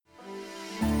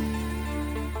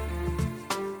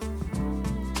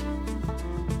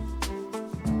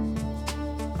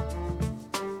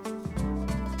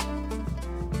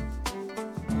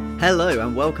Hello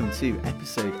and welcome to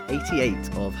episode 88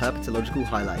 of Herpetological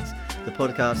Highlights, the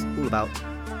podcast all about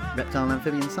reptile and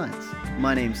amphibian science.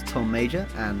 My name's Tom Major,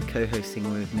 and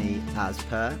co-hosting with me as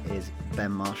per is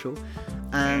Ben Marshall.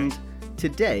 And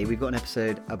today we've got an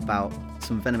episode about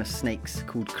some venomous snakes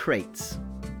called kraits.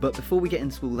 But before we get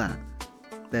into all that,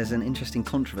 there's an interesting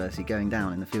controversy going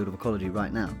down in the field of ecology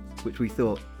right now, which we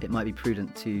thought it might be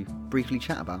prudent to briefly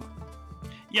chat about.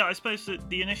 Yeah, I suppose that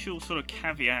the initial sort of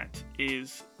caveat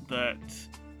is that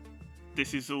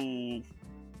this is all,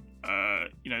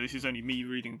 this is only me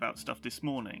reading about stuff this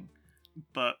morning,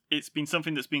 but it's been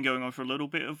something that's been going on for a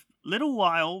little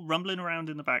while, rumbling around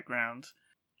in the background.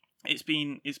 It's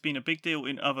been a big deal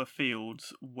in other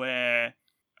fields where,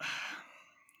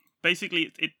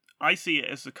 basically, I see it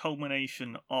as the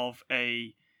culmination of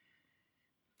a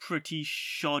pretty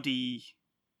shoddy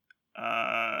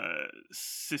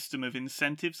system of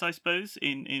incentives, I suppose,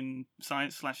 in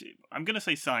science / I'm going to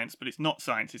say science, but it's not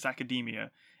science, it's academia,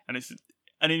 and it's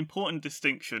an important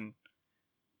distinction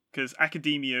because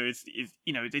academia is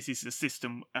this is a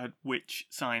system at which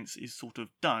science is sort of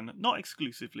done, not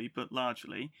exclusively but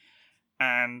largely,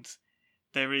 and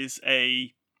there is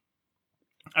we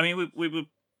were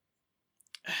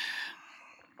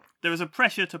there is a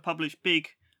pressure to publish big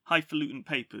highfalutin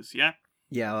papers, yeah.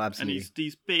 Yeah, absolutely. And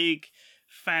these big,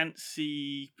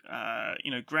 fancy,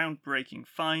 groundbreaking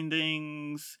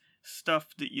findings,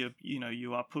 stuff that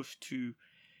you are pushed to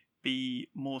be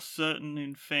more certain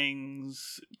in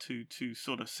things, to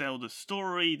sort of sell the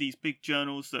story. These big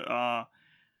journals that are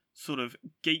sort of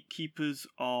gatekeepers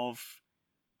of,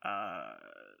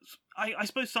 I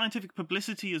suppose, scientific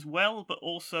publicity as well, but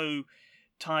also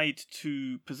tied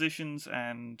to positions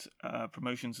and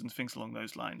promotions and things along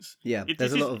those lines. Yeah,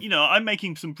 there's a lot of... I'm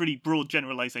making some pretty broad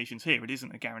generalizations here. It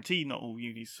isn't a guarantee. Not all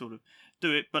unis sort of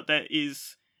do it, but there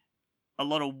is a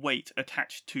lot of weight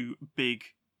attached to big...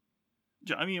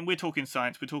 I mean, we're talking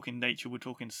science, we're talking Nature, we're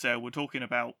talking Cell, we're talking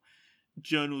about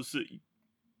journals that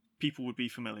people would be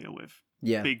familiar with.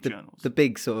 Yeah, big journals. The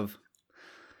big sort of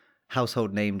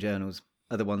household name journals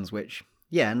are the ones which...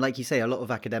 Yeah, and like you say, a lot of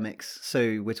academics,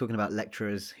 so we're talking about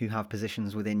lecturers who have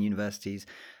positions within universities,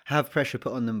 have pressure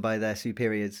put on them by their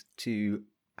superiors to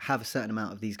have a certain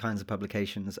amount of these kinds of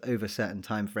publications over certain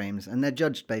timeframes, and they're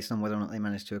judged based on whether or not they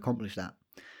manage to accomplish that.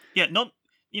 Yeah,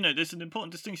 there's an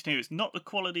important distinction here. It's not the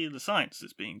quality of the science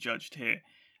that's being judged here.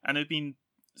 And there have been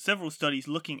several studies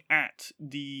looking at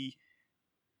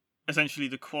essentially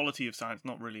the quality of science,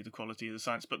 not really the quality of the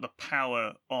science, but the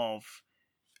power of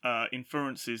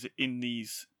inferences in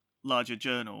these larger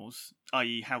journals,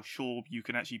 i.e. how sure you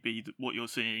can actually be that what you're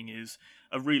seeing is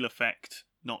a real effect,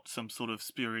 not some sort of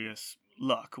spurious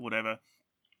luck or whatever.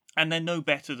 And they're no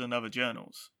better than other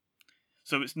journals.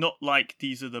 So it's not like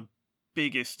these are the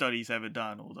biggest studies ever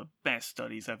done or the best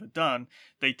studies ever done.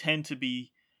 They tend to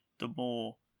be the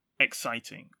more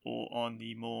exciting or on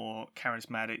the more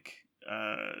charismatic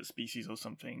species or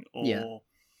something, or... Yeah.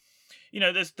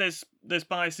 There's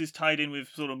biases tied in with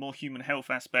sort of more human health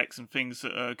aspects and things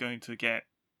that are going to get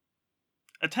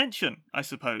attention, I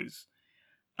suppose.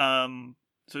 So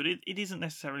it isn't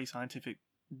necessarily scientific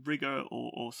rigor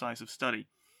or size of study.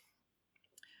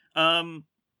 That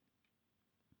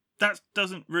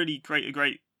doesn't really create a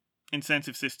great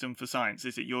incentive system for science,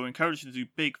 is it? You're encouraged to do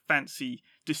big, fancy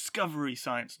discovery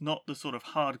science, not the sort of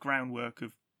hard groundwork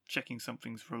of checking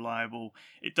something's reliable.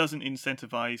 It doesn't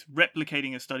incentivize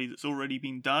replicating a study that's already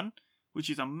been done, which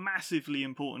is a massively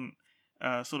important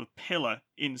sort of pillar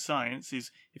in science.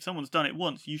 Is if someone's done it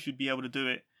once, you should be able to do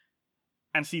it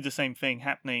and see the same thing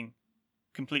happening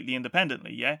completely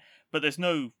independently, yeah? But there's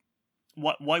no...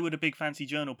 Why would a big fancy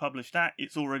journal publish that?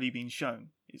 It's already been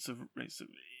shown. It's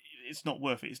not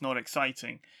worth it. It's not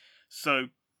exciting. So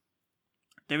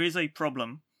there is a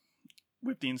problem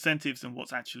with the incentives and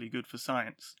what's actually good for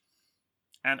science.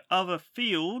 And other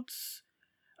fields,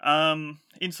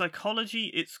 in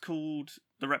psychology, it's called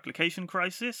the replication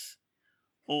crisis,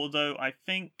 although I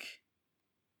think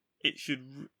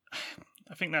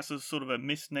that's a sort of a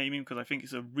misnaming, because I think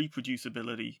it's a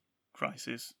reproducibility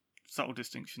crisis. Subtle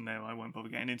distinction there I won't bother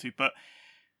getting into, but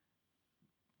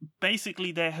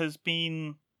basically there has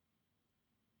been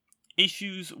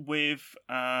issues with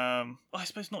I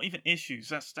suppose not even issues,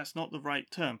 that's not the right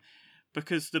term,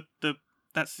 because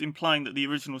that's implying that the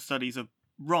original studies are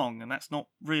wrong, and that's not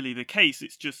really the case.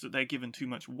 It's just that they're given too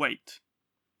much weight,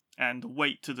 and the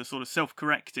weight to the sort of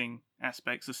self-correcting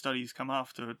aspects of studies come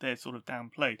after, they're sort of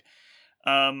downplayed.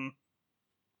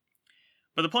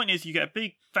 But the point is, you get a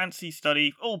big fancy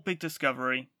study, big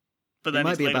discovery, but then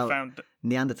it's later about found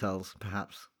Neanderthals,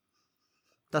 perhaps.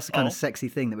 That's the kind of sexy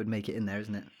thing that would make it in there,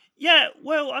 isn't it? Yeah,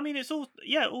 well, I mean, it's all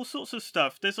sorts of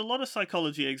stuff. There's a lot of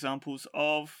psychology examples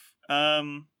of,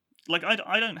 like,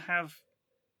 I don't have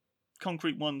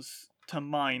concrete ones to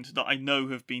mind that I know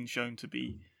have been shown to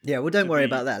be. Yeah, well, don't to worry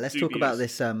be about that. Let's talk about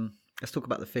dubious. this. Let's talk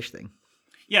about the fish thing.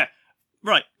 Yeah,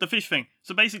 right. The fish thing.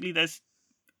 So basically,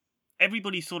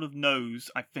 everybody sort of knows,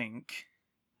 I think,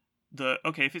 that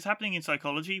okay, if it's happening in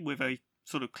psychology with a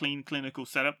sort of clean clinical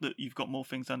setup that you've got more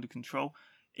things under control,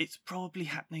 it's probably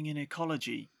happening in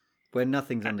ecology. Where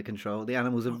nothing's under control, the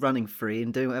animals are running free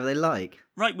and doing whatever they like.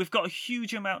 Right, we've got a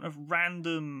huge amount of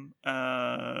random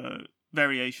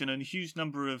variation and a huge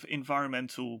number of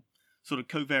environmental sort of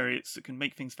covariates that can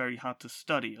make things very hard to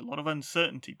study. A lot of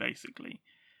uncertainty, basically.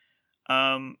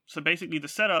 So basically, the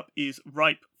setup is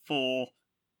ripe for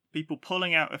people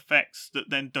pulling out effects that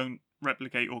then don't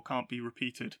replicate or can't be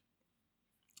repeated.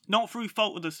 Not through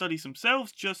fault of the studies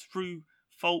themselves, just through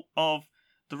fault of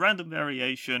the random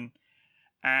variation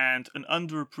and an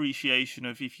underappreciation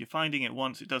of if you're finding it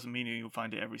once, it doesn't mean you'll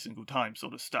find it every single time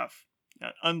sort of stuff.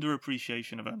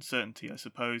 Underappreciation of uncertainty, I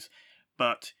suppose,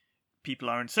 but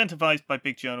people are incentivized by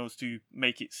big journals to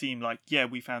make it seem like, yeah,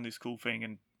 we found this cool thing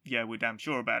and yeah, we're damn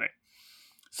sure about it.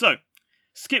 So,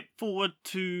 skip forward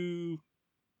to,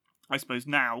 I suppose,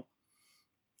 now.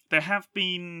 There have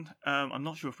been, I'm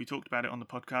not sure if we talked about it on the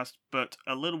podcast, but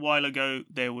a little while ago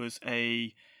there was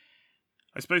I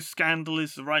suppose scandal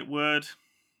is the right word,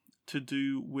 to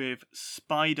do with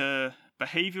spider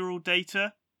behavioral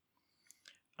data.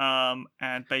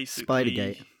 And basically...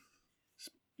 Spidergate.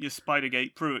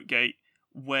 Spidergate, Pruittgate,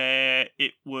 where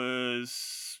it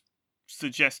was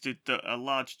suggested that a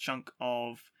large chunk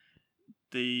of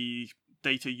the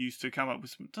data used to come up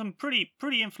with some pretty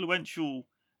influential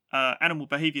animal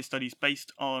behavior studies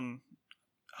based on,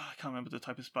 I can't remember the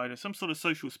type of spider, some sort of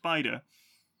social spider,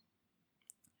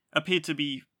 appeared to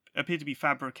be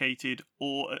fabricated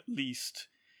or at least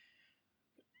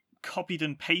copied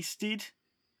and pasted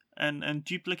and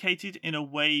duplicated in a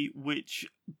way which,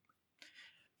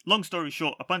 long story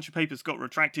short, a bunch of papers got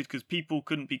retracted because people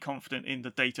couldn't be confident in the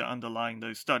data underlying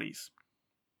those studies.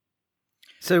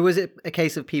 So was it a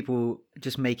case of people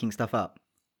just making stuff up?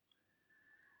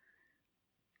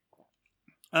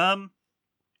 I'm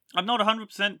not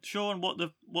 100% sure on what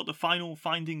the final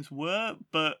findings were,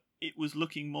 but it was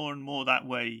looking more and more that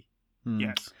way.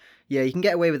 Yes. Yeah, you can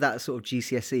get away with that sort of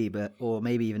GCSE, or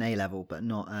maybe even A level, but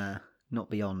not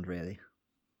beyond really.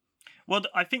 Well,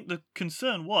 I think the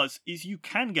concern is you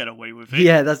can get away with it.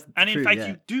 Yeah, that's and true, in fact, yeah.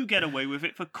 you do get away with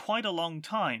it for quite a long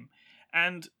time.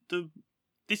 And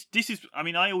this is, I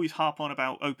mean, I always harp on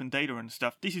about open data and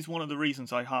stuff. This is one of the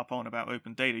reasons I harp on about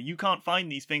open data. You can't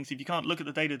find these things if you can't look at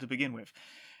the data to begin with.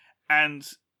 And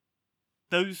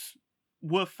those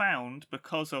were found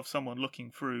because of someone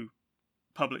looking through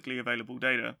publicly available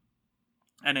data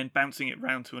and then bouncing it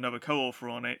round to another co-author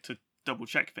on it to double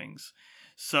check things.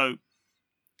 So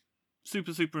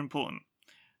super important.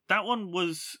 That one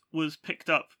was picked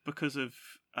up because of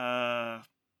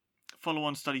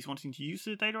follow-on studies wanting to use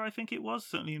the data, I think it was,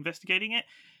 certainly investigating it.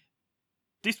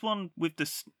 This one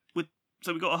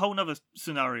so we've got a whole other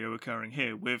scenario occurring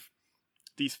here with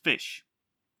these fish.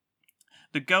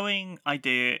 The going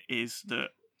idea is that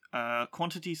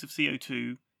quantities of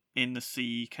CO2 in the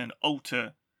sea can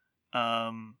alter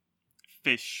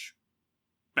fish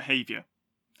behavior.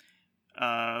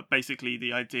 Basically,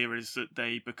 the idea is that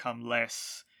they become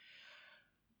less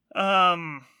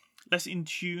in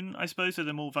tune, I suppose, so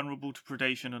they're more vulnerable to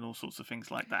predation and all sorts of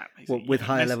things like that. Well, with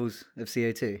higher levels of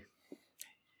CO2?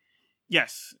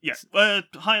 Yes.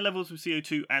 Higher levels of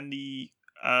CO2 and the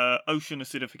ocean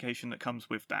acidification that comes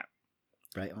with that.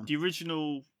 Right on. The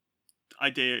original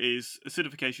idea is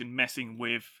acidification messing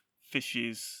with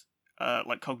fish's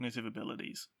cognitive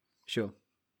abilities. Sure.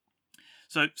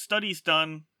 So studies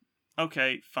done,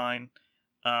 okay, fine.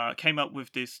 Came up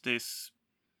with this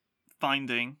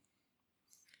finding,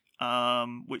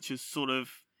 which has sort of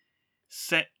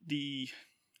set the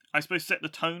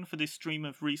tone for this stream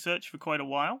of research for quite a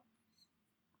while.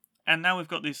 And now we've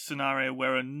got this scenario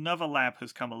where another lab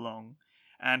has come along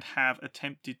and have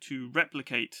attempted to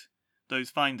replicate those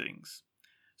findings.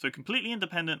 So completely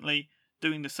independently,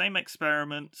 doing the same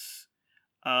experiments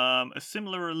as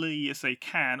similarly as they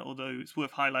can, although it's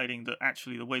worth highlighting that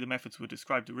actually the way the methods were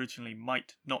described originally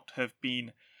might not have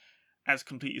been as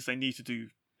complete as they need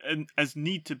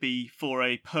to be for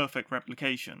a perfect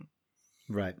replication.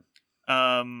 Right.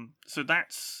 So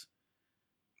that's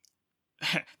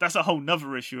a whole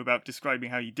nother issue about describing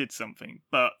how you did something,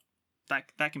 but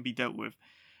that can be dealt with.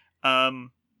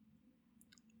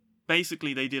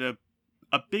 Basically, they did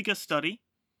a bigger study,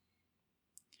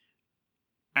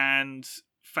 and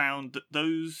found that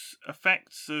those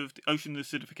effects of the ocean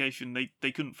acidification,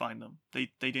 they couldn't find them. They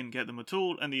didn't get them at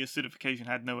all, and the acidification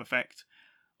had no effect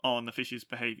on the fish's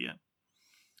behavior.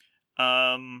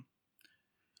 So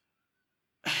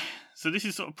this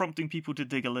is sort of prompting people to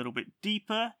dig a little bit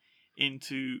deeper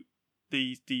into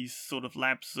these sort of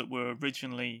labs that were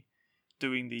originally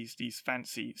doing these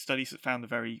fancy studies that found the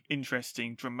very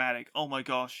interesting, dramatic, oh my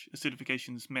gosh,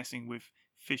 acidification's messing with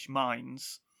fish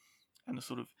minds, and the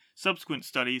sort of subsequent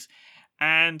studies.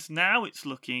 And now it's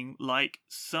looking like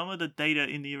some of the data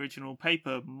in the original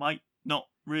paper might not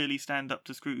really stand up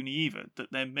to scrutiny either,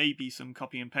 that there may be some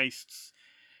copy and pastes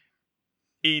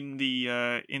in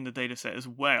the data set as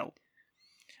well.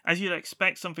 As you'd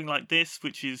expect, something like this,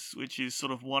 which is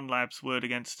sort of one lab's word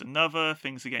against another,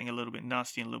 things are getting a little bit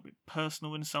nasty and a little bit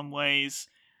personal in some ways.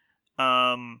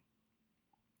 But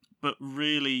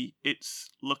really, it's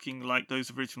looking like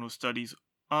those original studies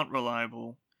aren't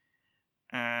reliable,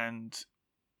 and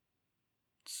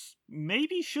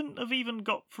maybe shouldn't have even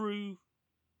got through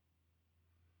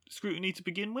scrutiny to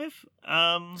begin with.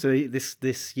 So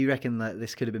this you reckon that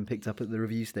this could have been picked up at the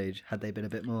review stage had they been a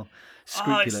bit more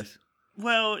scrupulous?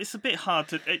 Well, it's a bit hard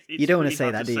to. You don't want to say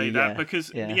that, do you? Yeah.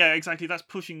 Because yeah, exactly. That's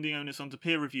pushing the onus onto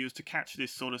peer reviewers to catch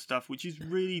this sort of stuff, which is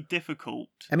really difficult.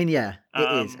 I mean, yeah,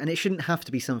 it is, and it shouldn't have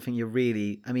to be something you're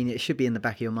really. I mean, it should be in the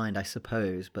back of your mind, I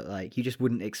suppose, but like, you just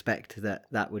wouldn't expect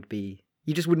that would be.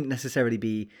 You just wouldn't necessarily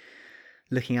be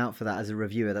looking out for that as a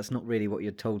reviewer. That's not really what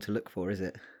you're told to look for, is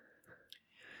it?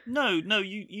 No,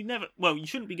 you never. Well, you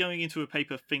shouldn't be going into a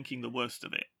paper thinking the worst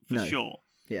of it, for sure.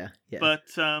 Yeah. But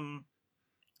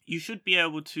you should be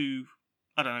able to,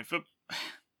 I don't know,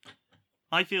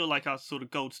 I feel like our sort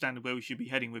of gold standard where we should be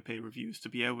heading with peer reviews, to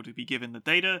be able to be given the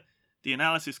data, the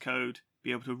analysis code,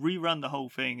 be able to rerun the whole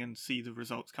thing and see the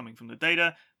results coming from the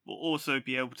data, but also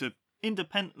be able to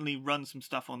independently run some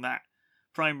stuff on that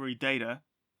primary data.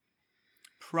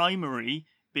 Primary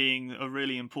being a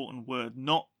really important word,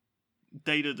 not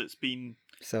data that's been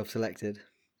self-selected.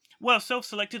 Well,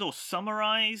 self-selected or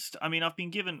summarized. I mean, I've been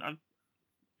given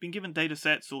data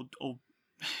sets or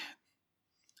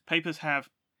papers have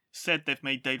said they've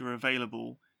made data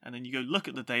available, and then you go look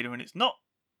at the data and it's not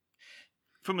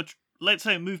from let's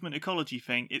say a movement ecology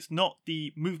thing. It's not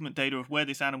the movement data of where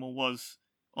this animal was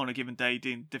on a given day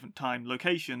in different time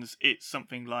locations. It's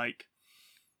something like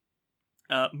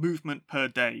movement per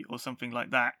day or something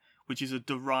like that, which is a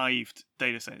derived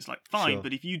data set. It's like, fine, Sure.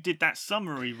 But if you did that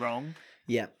summary wrong,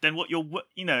 yeah, then what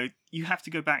you have to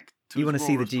go back to. You want to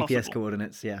see the GPS possible.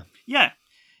 coordinates, yeah. Yeah.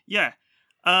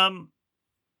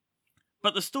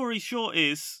 But the story short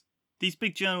is these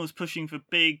big journals pushing for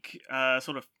big,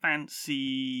 sort of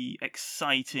fancy,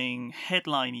 exciting,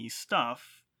 headliney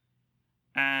stuff,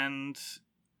 and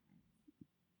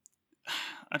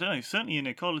I don't know, certainly in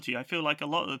ecology, I feel like a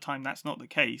lot of the time that's not the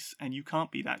case, and you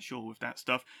can't be that sure with that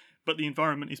stuff, but the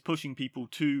environment is pushing people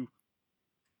to,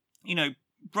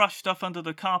 brush stuff under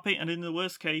the carpet, and in the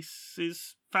worst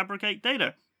cases, fabricate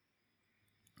data.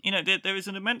 There is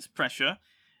an immense pressure,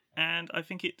 and I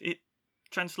think it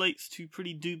translates to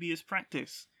pretty dubious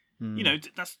practice.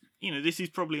 This is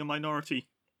probably a minority.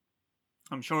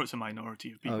 I'm sure it's a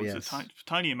minority of people. Oh, yes. It's a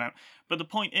tiny amount. But the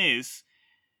point is,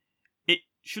 it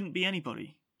shouldn't be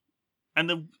anybody. And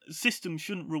the system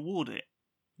shouldn't reward it.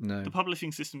 No. The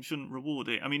publishing system shouldn't reward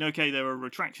it. I mean, okay, there are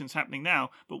retractions happening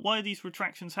now, but why are these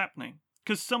retractions happening?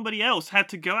 Because somebody else had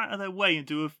to go out of their way and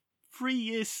do a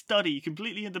 3-year study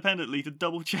completely independently to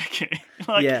double check it.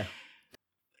 Yeah.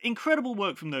 Incredible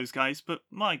work from those guys, but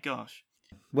my gosh.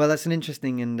 Well, that's an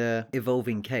interesting and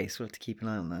evolving case. We'll have to keep an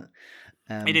eye on that.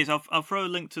 It is. I'll throw a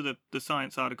link to the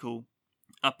Science article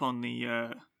up on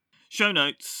the show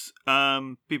notes.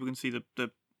 People can see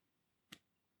the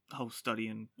whole study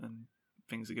and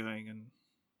things are going, and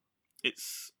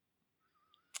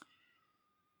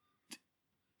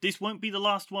this won't be the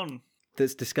last one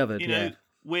that's discovered.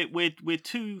 We're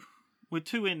two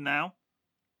in now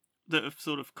that have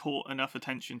sort of caught enough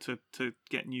attention to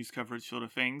get news coverage sort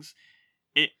of things.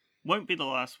 It won't be the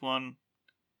last one.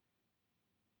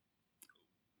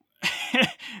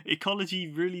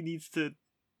 Ecology really needs to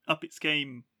up its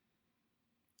game,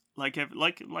 like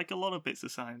a lot of bits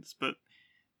of science. But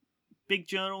big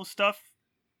journal stuff,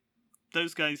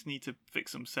 those guys need to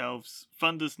fix themselves.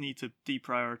 Funders need to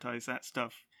deprioritize that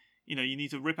stuff. You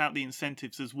need to rip out the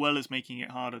incentives as well as making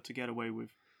it harder to get away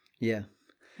with. Yeah.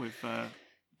 With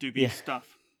dubious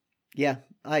stuff. Yeah,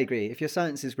 I agree. If your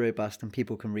science is robust and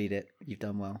people can read it, you've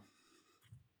done well.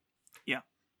 Yeah.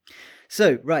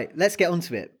 So, right, let's get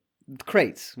onto it.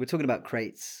 Crates. We're talking about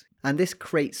crates. And this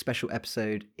Crate special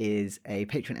episode is a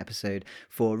Patreon episode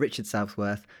for Richard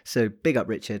Southworth. So big up,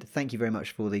 Richard. Thank you very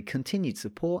much for the continued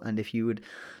support. And if you would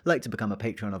like to become a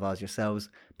Patreon of ours yourselves,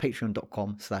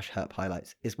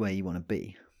 patreon.com/herphighlights is where you want to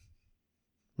be.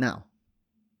 Now,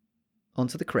 on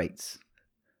to the crates.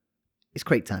 It's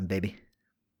crate time, baby.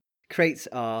 Crates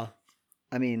are,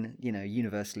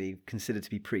 universally considered to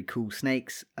be pretty cool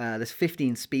snakes. There's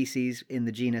 15 species in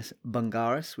the genus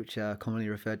Bungarus, which are commonly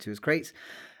referred to as crates.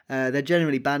 They're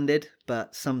generally banded,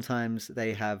 but sometimes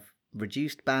they have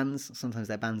reduced bands. Sometimes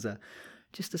their bands are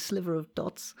just a sliver of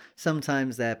dots.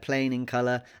 Sometimes they're plain in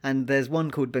colour. And there's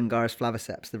one called Bungarus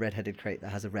flaviceps, the red-headed crate,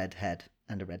 that has a red head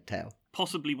and a red tail.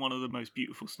 Possibly one of the most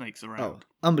beautiful snakes around. Oh,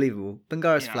 unbelievable.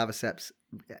 Bungarus flaviceps,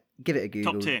 give it a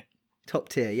Google. Top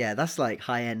tier, yeah. That's like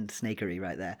high-end snakery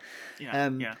right there.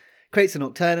 Yeah. Crates are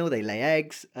nocturnal, they lay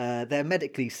eggs. They're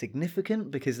medically significant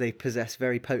because they possess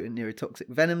very potent neurotoxic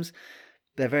venoms.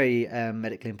 They're very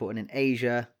medically important in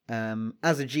Asia.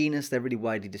 As a genus, they're really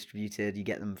widely distributed. You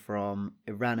get them from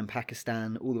Iran and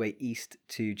Pakistan all the way east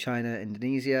to China,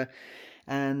 Indonesia.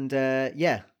 And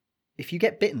if you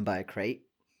get bitten by a crate,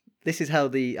 this is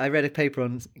how I read a paper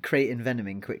on crate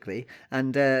envenoming quickly,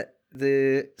 and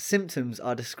the symptoms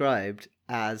are described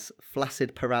as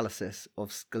flaccid paralysis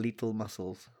of skeletal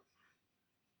muscles,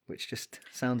 which just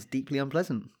sounds deeply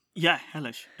unpleasant. Yeah,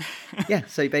 hellish. Yeah,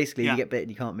 so basically you get bitten,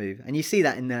 you can't move. And you see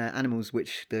that in the animals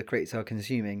which the crates are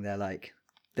consuming. They're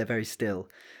very still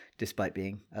despite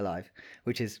being alive,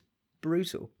 which is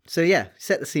brutal. So yeah,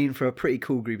 set the scene for a pretty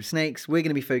cool group of snakes. We're going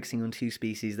to be focusing on 2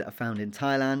 species that are found in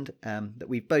Thailand that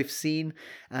we've both seen.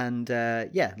 And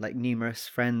numerous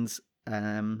friends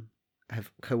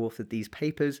have co-authored these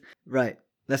papers. Right.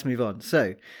 Let's move on.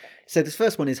 So this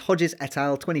first one is Hodges et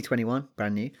al. 2021,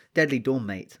 brand new. Deadly Dorm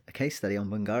Mate, a case study on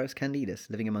Bungarus candidus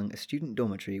living among a student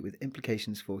dormitory with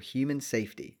implications for human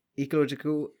safety,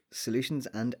 ecological solutions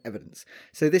and evidence.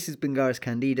 So this is Bungarus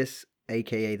candidus,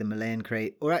 aka the Malayan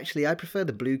crate, or actually I prefer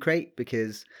the blue crate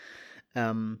because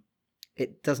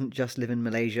it doesn't just live in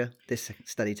Malaysia. This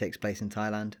study takes place in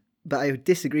Thailand. But I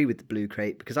disagree with the blue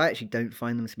crate because I actually don't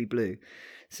find them to be blue.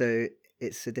 So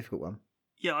it's a difficult one.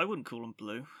 Yeah, I wouldn't call them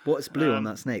blue. What's blue on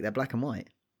that snake? They're black and white,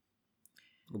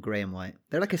 or grey and white.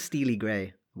 They're like a steely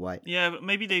grey white. Yeah, but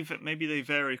maybe they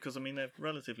vary because they're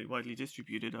relatively widely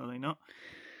distributed, are they not?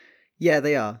 Yeah,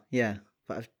 they are. Yeah,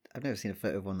 but I've never seen a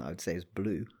photo of one that I would say is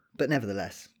blue. But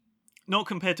nevertheless, not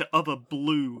compared to other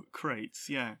blue crates.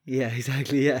 Yeah. Yeah,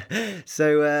 exactly. Yeah.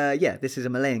 So this is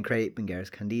a Malayan crate, Bungarus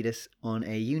candidus, on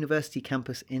a university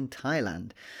campus in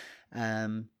Thailand.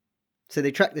 So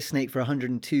they tracked the snake for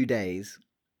 102 days.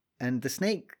 And the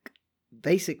snake,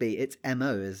 basically, its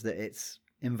MO is that its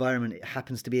environment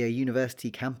happens to be a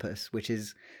university campus, which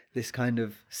is this kind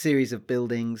of series of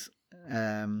buildings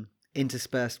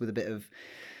interspersed with a bit of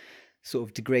sort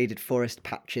of degraded forest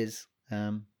patches.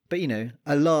 But,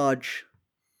 a large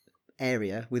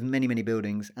area with many, many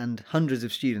buildings and hundreds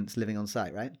of students living on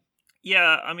site, right?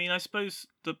 Yeah, I suppose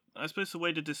the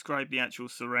way to describe the actual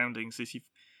surroundings is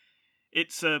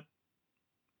it's a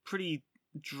pretty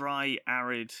dry,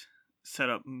 arid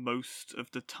setup most of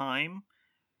the time,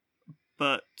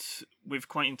 but with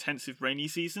quite intensive rainy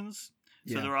seasons.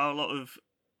 So there are a lot of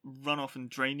runoff and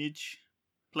drainage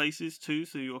places too.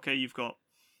 So you've got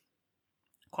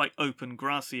quite open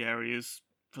grassy areas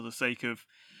for the sake of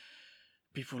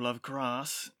people love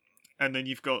grass, and then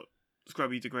you've got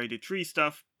scrubby degraded tree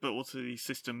stuff, but also these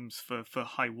systems for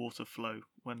high water flow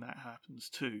when that happens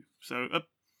too. So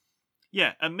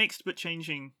a mixed but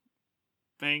changing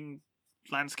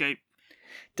landscape.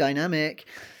 Dynamic.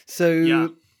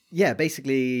 So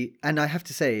basically, and I have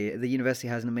to say the university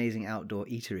has an amazing outdoor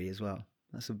eatery as well.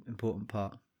 That's an important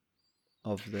part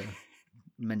of the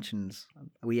mentions.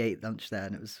 We ate lunch there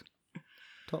and it was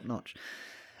top notch.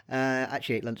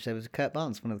 Actually ate lunch there with Kurt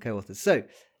Barnes, one of the co-authors. So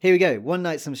here we go. One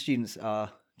night some students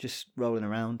are just rolling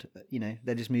around,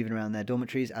 they're just moving around their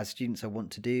dormitories as students are wont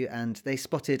to do, and they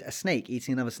spotted a snake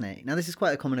eating another snake. Now this is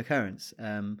quite a common occurrence.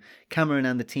 Cameron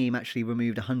and the team actually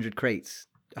removed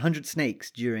 100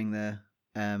 snakes during the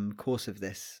course of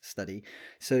this study.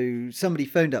 So somebody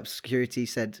phoned up security,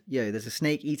 said, there's a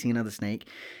snake eating another snake.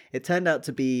 It turned out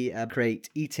to be a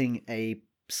crate eating a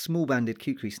small-banded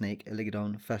kukri snake,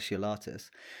 Eligodon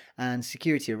fasciolatus, and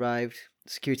security arrived.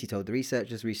 Security told the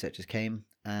researchers came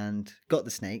and got the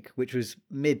snake, which was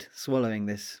mid-swallowing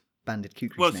this banded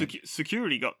kukri snake. Well,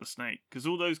 security got the snake, because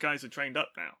all those guys are trained up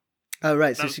now. Oh,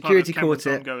 right, so security caught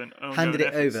it, handed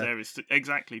it over.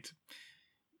 Exactly.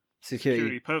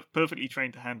 Security perfectly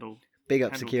trained to handle. Big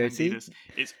up security. Candidus.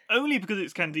 It's only because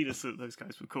it's Candidus that those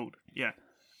guys were called. Yeah.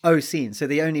 Oh, seen. So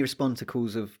they only respond to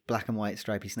calls of black and white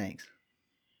stripy snakes.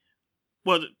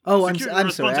 Well, Oh, security will I'm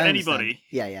respond sorry. to I understand. anybody.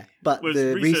 Yeah. But Whereas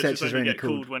the researchers researchers are only only get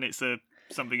called. called when it's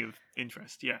something of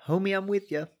interest. Yeah. Homie, I'm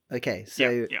with you. Okay,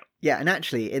 so Yeah. and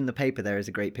actually in the paper there is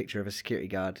a great picture of a security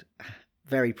guard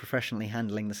very professionally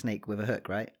handling the snake with a hook,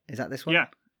 right? Is that this one?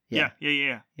 Yeah.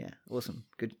 Yeah, awesome.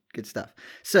 Good stuff.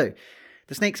 So,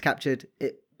 the snake's captured.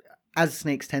 It, as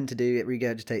snakes tend to do, it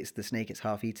regurgitates the snake it's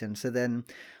half eaten. So then,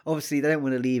 obviously, they don't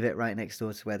want to leave it right next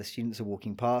door to where the students are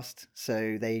walking past.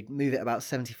 So they move it about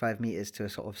 75 meters to a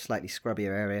sort of slightly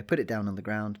scrubbier area, put it down on the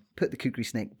ground, put the kukri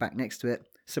snake back next to it.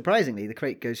 Surprisingly, the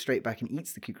crate goes straight back and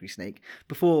eats the kukri snake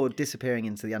before disappearing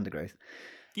into the undergrowth.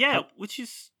 Yeah, which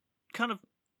is kind of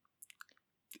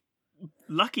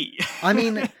lucky. I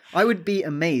mean, I would be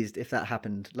amazed if that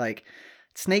happened. Like,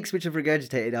 snakes which have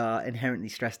regurgitated are inherently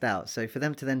stressed out, so for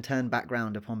them to then turn back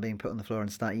round upon being put on the floor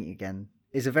and start eating again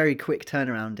is a very quick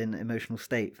turnaround in emotional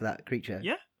state for that creature.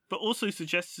 Yeah, but also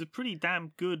suggests a pretty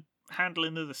damn good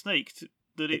handling of the snake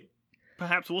that it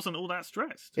perhaps wasn't all that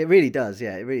stressed. It really does,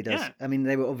 yeah, it really does. Yeah. I mean,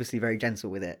 they were obviously very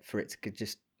gentle with it for it to could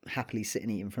just happily sit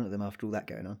and eat in front of them after all that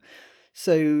going on.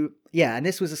 So, yeah, and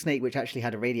this was a snake which actually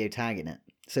had a radio tag in it.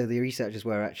 So the researchers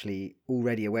were actually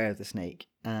already aware of the snake,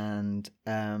 and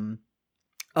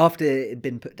after it had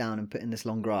been put down and put in this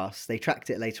long grass, they tracked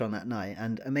it later on that night,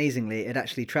 and amazingly, it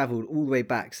actually travelled all the way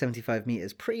back 75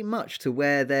 metres, pretty much to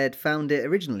where they'd found it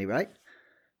originally, right?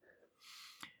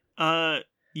 Yeah,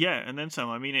 and then some.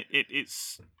 I mean,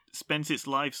 it's spent its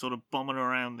life sort of bombing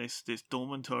around this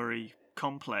dormitory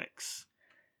complex,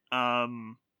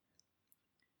 and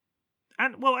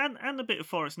a bit of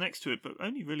forest next to it, but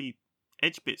only really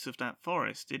edge bits of that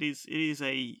forest. It is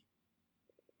a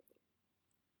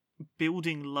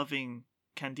building loving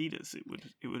Candidus, it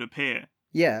would appear.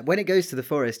 Yeah, when it goes to the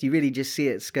forest, you really just see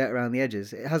it skirt around the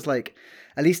edges. It has, like,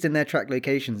 at least in their track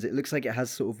locations, it looks like it has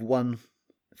sort of one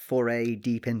foray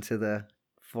deep into the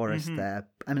forest there.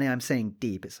 I mean, I'm saying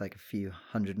deep, it's like a few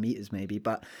hundred meters maybe,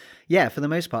 but yeah, for the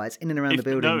most part, it's in and around the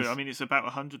buildings. No, I mean, it's about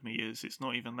 100 meters. It's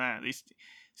not even that.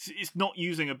 It's not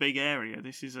using a big area.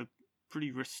 This is a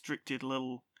pretty restricted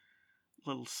little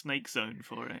snake zone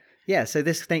for it. Yeah, so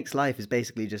this snake's life is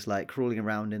basically just like crawling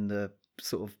around in the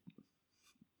sort of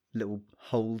little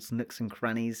holes, nooks and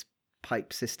crannies,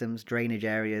 pipe systems, drainage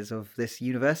areas of this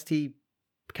university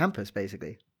campus,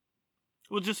 basically.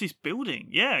 Well, just this building.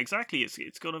 Yeah, exactly.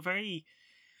 It's got a very...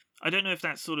 I don't know if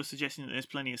that's sort of suggesting that there's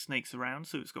plenty of snakes around,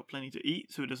 so it's got plenty to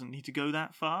eat, so it doesn't need to go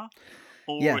that far.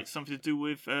 Or it's something to do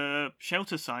with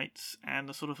shelter sites and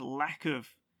the sort of lack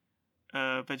of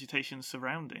vegetation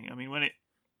surrounding. I mean,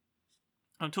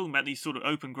 I'm talking about these sort of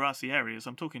open grassy areas,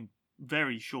 I'm talking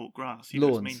very short grass.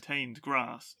 Lawns. Maintained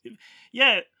grass.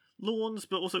 Yeah, lawns,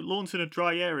 but also lawns in a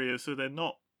dry area, so they're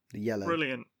not yellow.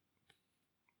 Brilliant.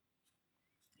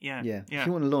 Yeah. If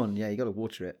you want a lawn, you got to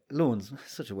water it. Lawns,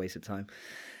 such a waste of time.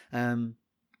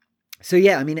 So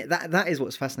yeah, I mean, that is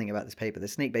what's fascinating about this paper. The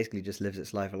snake basically just lives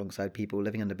its life alongside people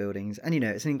living under buildings. And,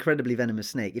 it's an incredibly venomous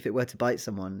snake. If it were to bite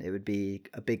someone, it would be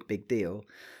a big, big deal.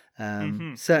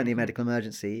 Certainly a medical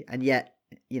emergency. And yet,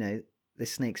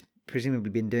 this snake's presumably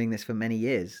been doing this for many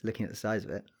years, looking at the size of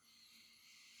it.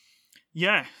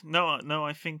 Yeah, no,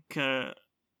 I think,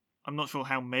 I'm not sure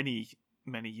how many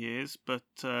years, but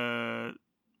there's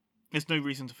no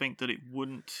reason to think that it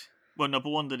wouldn't. Well, number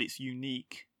one, that it's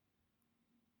unique.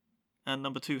 And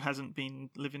number two, hasn't been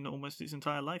living almost its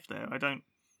entire life there. I don't...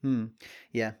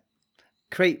 Yeah.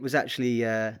 Crate was actually...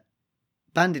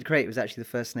 Banded crate was actually the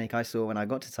first snake I saw when I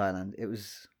got to Thailand. It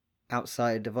was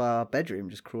outside of our bedroom,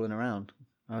 just crawling around.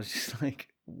 I was just like...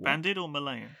 What? Banded or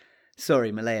Malayan?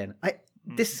 Sorry, Malayan.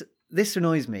 This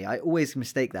annoys me. I always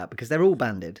mistake that because they're all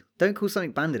banded. Don't call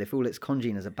something banded if all its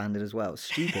congeners are banded as well.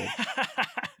 Stupid.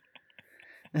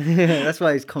 That's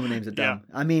why his common names are dumb.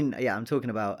 Yeah. I mean, I'm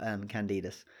talking about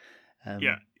Candidus.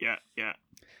 Yeah.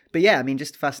 But yeah, I mean,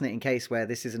 just a fascinating case where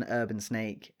this is an urban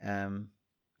snake. And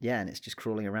it's just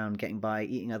crawling around, getting by,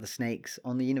 eating other snakes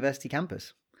on the university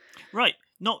campus. Right.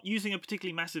 Not using a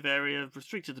particularly massive area,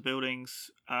 restricted to buildings.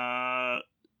 The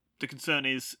concern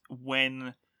is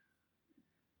when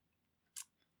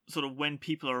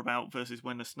people are about versus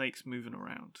when the snake's moving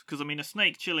around. Because, I mean, a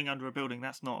snake chilling under a building,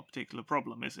 that's not a particular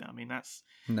problem, is it? I mean, that's...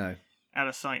 No. Out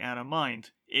of sight, out of mind.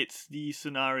 It's these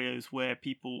scenarios where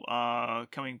people are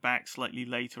coming back slightly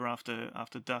later after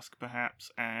dusk,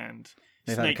 perhaps, and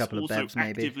they've snakes had a couple of also bevs,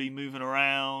 maybe. Actively moving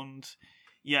around.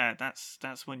 Yeah,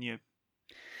 that's when you...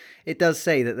 It does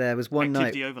say that there was one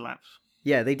activity night... overlaps.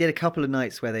 Yeah, they did a couple of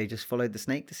nights where they just followed the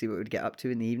snake to see what it would get up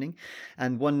to in the evening.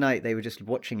 And one night they were just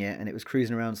watching it and it was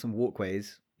cruising around some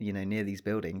walkways, near these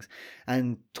buildings,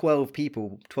 and 12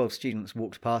 students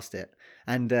walked past it,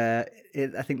 and I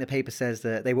think the paper says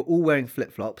that they were all wearing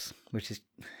flip-flops, which is,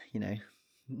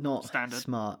 not Standard.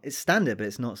 smart. It's standard, but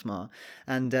it's not smart.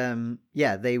 And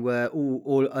they were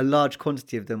all a large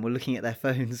quantity of them were looking at their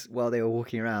phones while they were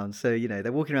walking around. So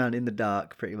they're walking around in the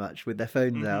dark pretty much with their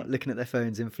phones out, looking at their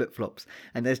phones in flip-flops,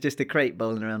 and there's just a crate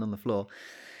bowling around on the floor.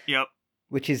 Yep.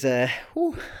 Which is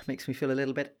makes me feel a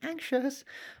little bit anxious,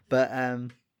 but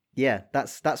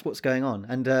that's what's going on.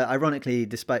 And ironically,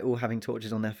 despite all having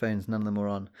torches on their phones, none of them were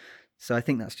on. So I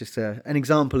think that's just an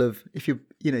example of, if you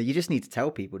just need to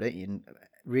tell people, don't you, and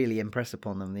really impress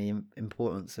upon them the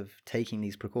importance of taking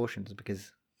these precautions,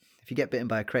 because if you get bitten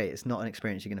by a crate, it's not an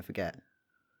experience you're going to forget.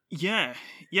 Yeah,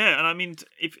 and I mean,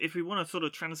 if we want to sort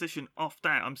of transition off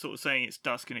that, I'm sort of saying it's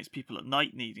dusk and it's people at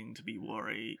night needing to be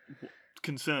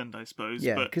concerned, I suppose.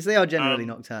 Yeah, because they are generally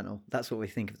nocturnal. That's what we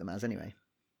think of them as, anyway.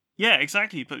 Yeah,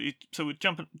 exactly. But so we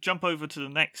jump over to the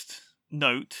next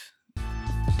note.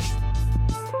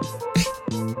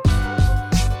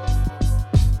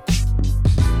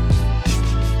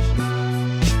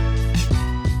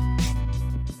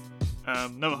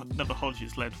 Another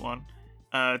Hodges-led one.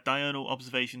 Diurnal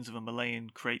observations of a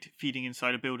Malayan crate feeding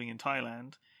inside a building in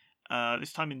Thailand.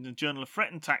 This time in the Journal of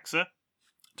Threat and Taxa,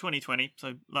 2020,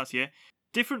 so last year.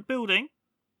 Different building.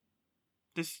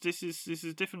 This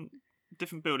is different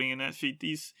building, and actually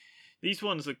these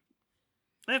ones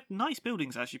they're nice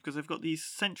buildings actually, because they've got these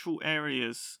central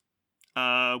areas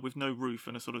with no roof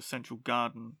and a sort of central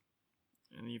garden,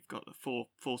 and you've got the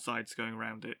four sides going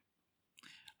around it.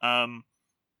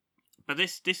 But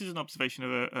this is an observation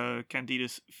of a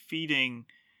Candidus feeding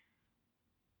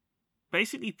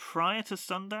basically prior to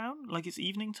sundown, like it's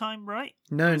evening time, right?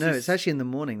 No, it's actually in the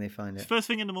morning they find it. It's first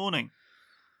thing in the morning.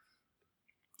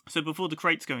 So before the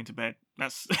crate's going to bed.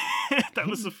 That's that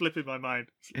was the flip in my mind.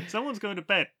 Someone's going to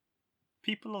bed.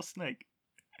 People or snake?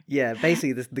 Yeah,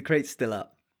 basically the crate's still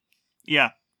up.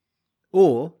 Yeah.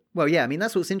 Or, well, yeah, I mean,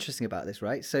 that's what's interesting about this,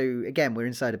 right? So, again, we're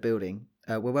inside a building.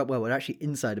 We're actually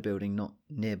inside a building, not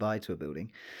nearby to a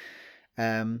building.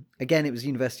 Again, it was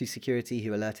university security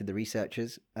who alerted the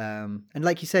researchers. And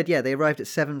like you said, yeah, they arrived at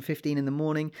 7:15 in the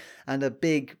morning, and a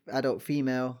big adult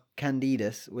female,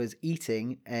 Candidus, was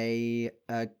eating a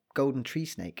golden tree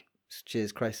snake, which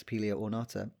is Chrysopelia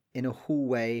ornata, in a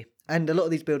hallway. And a lot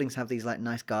of these buildings have these like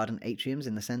nice garden atriums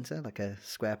in the centre, like a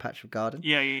square patch of garden.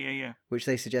 Yeah. Which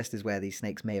they suggest is where these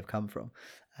snakes may have come from.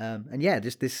 And yeah,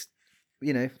 just this,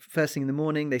 first thing in the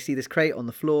morning, they see this crate on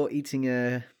the floor eating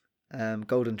a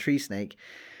golden tree snake.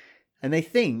 And they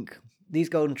think these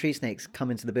golden tree snakes come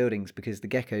into the buildings because the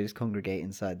geckos congregate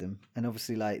inside them. And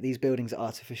obviously, like, these buildings are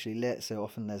artificially lit, so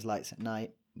often there's lights at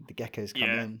night. The geckos come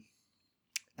in.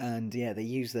 And yeah, they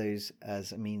use those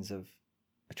as a means of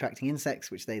attracting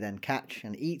insects, which they then catch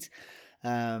and eat.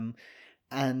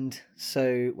 And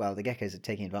so, well, the geckos are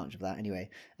taking advantage of that anyway.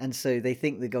 And so they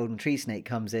think the golden tree snake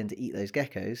comes in to eat those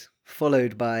geckos,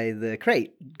 followed by the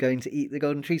crate going to eat the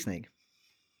golden tree snake.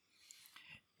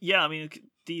 Yeah, I mean,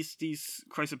 these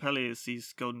Chrysopelias,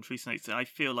 these golden tree snakes, I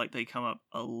feel like they come up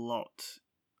a lot.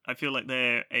 I feel like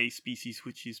they're a species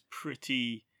which is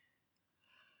pretty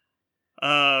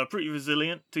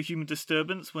resilient to human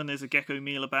disturbance when there's a gecko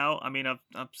meal about. I mean,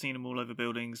 I've seen them all over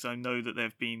buildings. I know that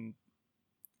they've been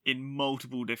in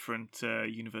multiple different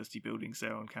university buildings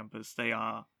there on campus. They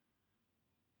are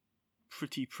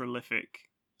pretty prolific.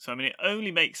 So, I mean, it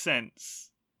only makes sense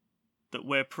that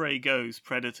where prey goes,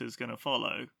 predator's going to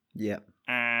follow. Yeah.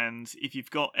 And if you've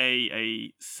got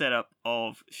a setup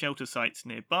of shelter sites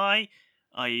nearby,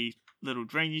 i.e. little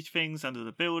drainage things under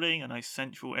the building, a nice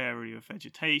central area of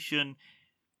vegetation,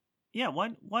 yeah,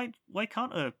 why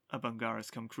can't a Bungarus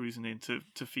come cruising in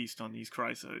to feast on these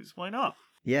chrysos? Why not?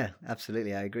 Yeah,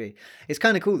 absolutely, I agree. It's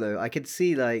kind of cool though. I could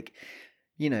see, like,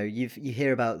 you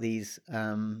hear about these.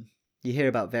 You hear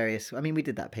about various. I mean, we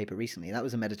did that paper recently. That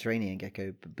was a Mediterranean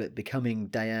gecko, but becoming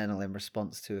diurnal in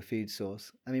response to a food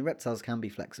source. I mean, reptiles can be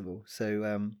flexible,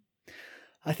 so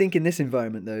I think in this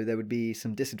environment though, there would be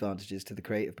some disadvantages to the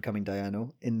crate of becoming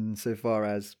diurnal, insofar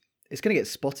as it's going to get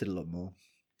spotted a lot more,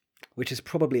 which is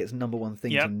probably its number one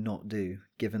thing to not do,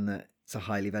 given that it's a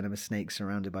highly venomous snake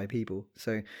surrounded by people.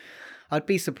 So I'd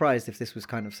be surprised if this was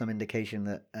kind of some indication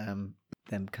that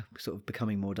them sort of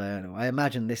becoming more diurnal. I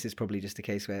imagine this is probably just a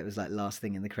case where it was like last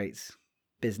thing in the crate's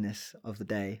business of the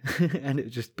day, and it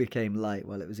just became light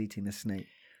while it was eating the snake.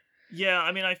 Yeah,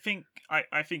 I mean, I think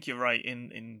you're right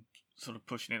in sort of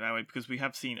pushing it that way, because we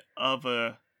have seen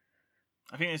other.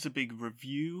 I think there's a big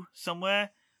review somewhere.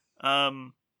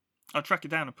 I'll track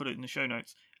it down and put it in the show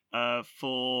notes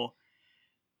for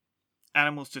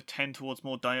animals to tend towards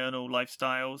more diurnal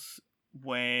lifestyles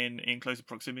when in closer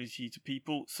proximity to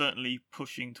people, certainly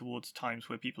pushing towards times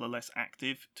where people are less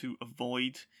active to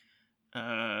avoid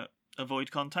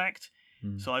contact.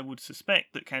 So I would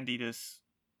suspect that Candidus,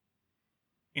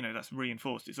 that's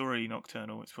reinforced. It's already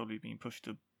nocturnal. It's probably been pushed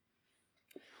to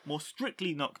more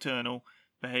strictly nocturnal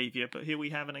behavior. But here we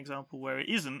have an example where it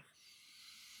isn't.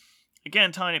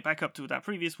 Again, tying it back up to that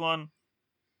previous one.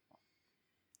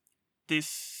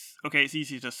 It's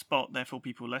easier to spot, therefore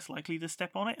people are less likely to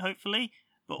step on it, hopefully.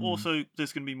 But also,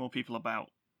 there's going to be more people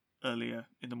about earlier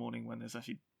in the morning when there's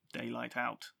actually daylight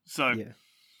out. So,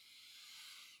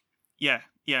 yeah.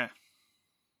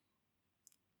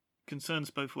 Concerns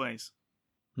both ways.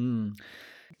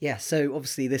 Yeah, so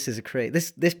obviously this is a crate.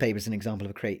 This paper is an example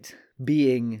of a crate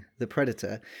being the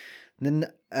predator. And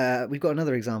then we've got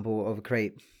another example of a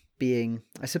crate being,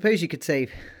 I suppose you could say,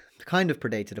 kind of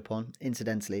predated upon,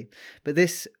 incidentally. But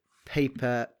this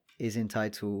paper is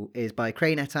by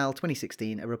Crane et al.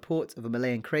 2016, a report of a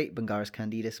Malayan crate, Bungarus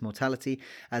candidus, mortality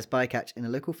as bycatch in a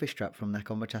local fish trap from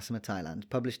Nakhon Ratchasima, Thailand,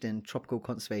 published in Tropical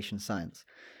Conservation Science.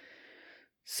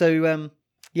 So,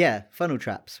 funnel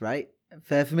traps, right?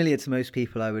 They're familiar to most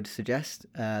people, I would suggest.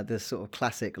 The sort of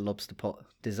classic lobster pot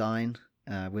design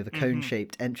with a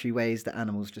cone-shaped entryways that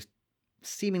animals just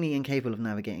seemingly incapable of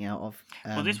navigating out of.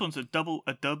 Well, this one's a double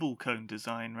cone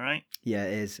design, right? Yeah,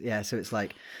 it is. Yeah, so it's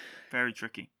like very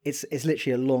tricky. It's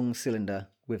literally a long cylinder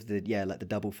with the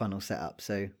double funnel setup.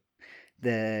 So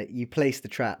you place the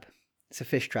trap. It's a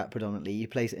fish trap predominantly. You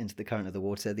place it into the current of the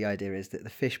water. The idea is that the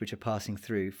fish which are passing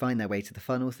through find their way to the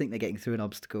funnel, think they're getting through an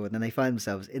obstacle, and then they find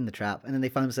themselves in the trap, and then they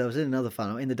find themselves in another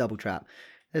funnel, in the double trap.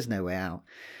 There's no way out.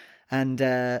 And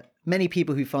many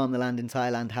people who farm the land in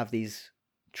Thailand have these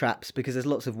traps because there's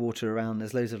lots of water around.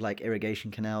 There's loads of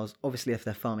irrigation canals. Obviously, if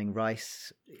they're farming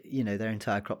rice, their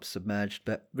entire crop's submerged.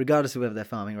 But regardless of whether they're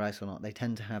farming rice or not, they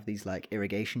tend to have these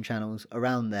irrigation channels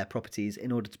around their properties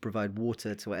in order to provide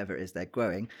water to whatever it is they're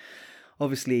growing.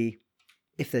 Obviously,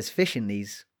 if there's fish in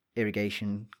these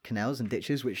irrigation canals and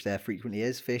ditches, which there frequently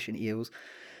is, fish and eels,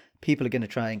 people are going to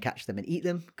try and catch them and eat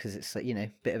them because it's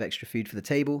a bit of extra food for the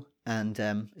table. And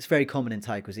it's very common in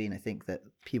Thai cuisine, I think, that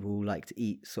people like to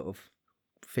eat sort of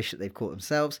fish that they've caught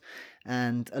themselves,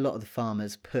 and a lot of the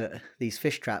farmers put these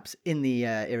fish traps in the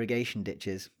irrigation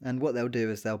ditches, and what they'll do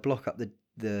is they'll block up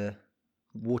the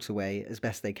waterway as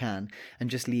best they can and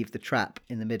just leave the trap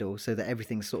in the middle so that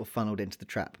everything's sort of funneled into the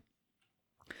trap.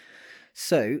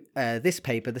 So this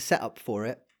paper, the setup for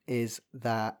it is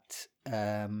that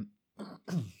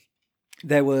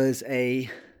there was a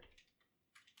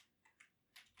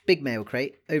big male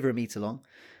crate over a metre long,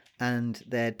 and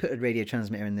they'd put a radio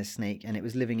transmitter in this snake, and it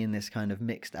was living in this kind of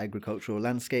mixed agricultural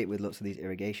landscape with lots of these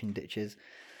irrigation ditches.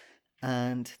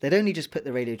 And they'd only just put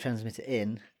the radio transmitter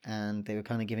in, and they were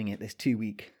kind of giving it this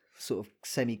 2-week sort of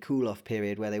semi-cool-off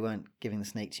period where they weren't giving the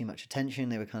snake too much attention.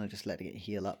 They were kind of just letting it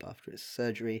heal up after its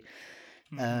surgery.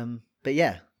 But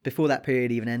yeah, before that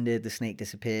period even ended, the snake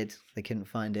disappeared. They couldn't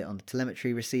find it on the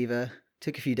telemetry receiver.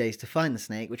 Took a few days to find the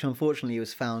snake, which unfortunately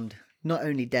was found not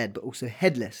only dead, but also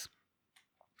headless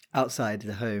outside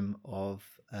the home of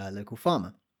a local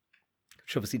farmer,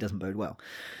 which obviously doesn't bode well.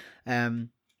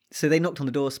 So they knocked on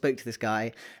the door, spoke to this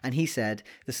guy, and he said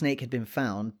the snake had been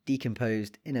found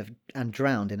decomposed and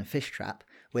drowned in a fish trap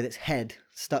with its head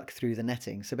stuck through the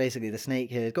netting. So basically the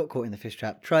snake had got caught in the fish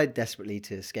trap, tried desperately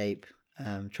to escape,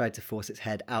 tried to force its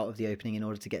head out of the opening in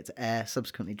order to get to air,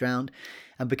 subsequently drowned.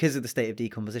 And because of the state of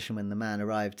decomposition when the man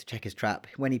arrived to check his trap,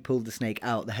 when he pulled the snake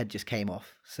out, the head just came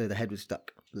off. So the head was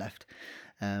stuck left.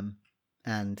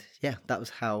 And yeah, that was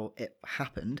how it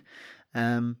happened.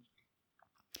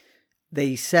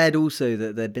 They said also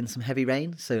that there'd been some heavy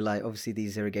rain. So obviously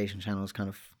these irrigation channels kind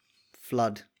of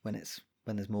flood when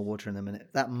there's more water in them. And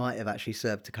that might have actually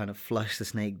served to kind of flush the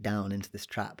snake down into this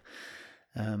trap.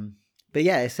 But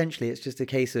yeah, essentially it's just a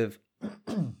case of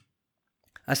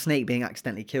a snake being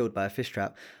accidentally killed by a fish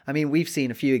trap. I mean, we've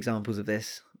seen a few examples of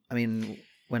this. I mean,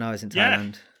 when I was in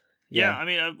Thailand. Yeah, I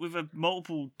mean, we've had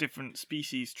multiple different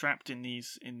species trapped in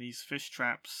these fish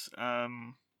traps.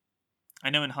 I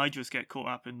know when hydras get caught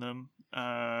up in them.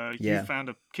 You found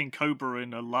a king cobra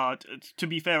in a large, to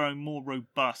be fair, a more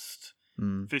robust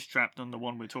fish trap than the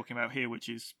one we're talking about here, which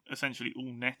is essentially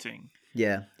all netting.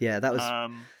 Yeah, that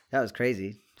was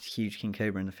crazy. Huge king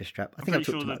cobra in the fish trap. I think I've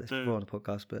talked about this before on the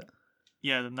podcast, but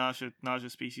yeah, the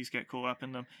Naja species get caught up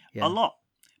in them a lot.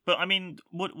 But I mean,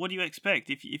 what do you expect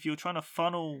if you're trying to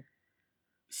funnel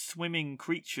swimming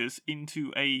creatures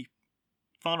into a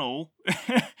funnel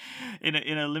in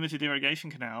a limited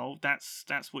irrigation canal? That's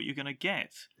what you're going to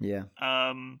get. Yeah.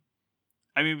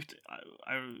 I mean,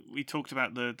 we talked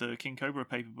about the King Cobra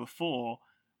paper before,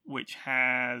 which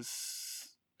has,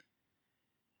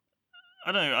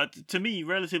 I don't know, to me,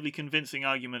 relatively convincing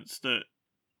arguments that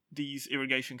these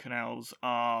irrigation canals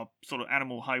are sort of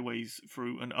animal highways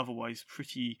through an otherwise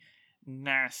pretty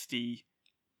nasty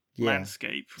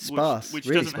landscape, sparse, which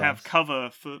really doesn't have sparse. cover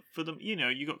for them. You know,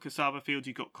 you got cassava fields,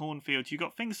 you got cornfields, you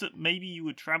got things that maybe you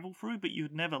would travel through, but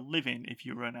you'd never live in if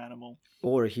you were an animal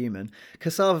Or a human.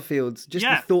 Cassava fields, just the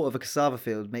Yeah, thought of a cassava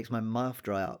field makes my mouth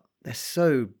dry up. They're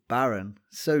so barren,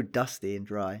 so dusty and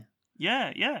dry.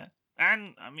 yeah, yeah.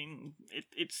 And I mean,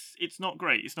 it's not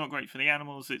great. It's not great for the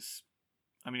animals. It's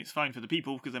fine for the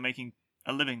people because they're making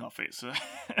a living off it. So,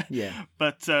 Yeah,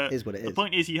 but it is what it the is.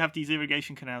 point is, you have these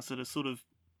irrigation canals that are sort of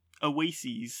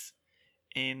oases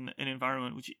in an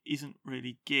environment which isn't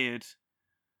really geared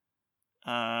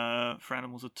for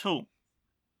animals at all.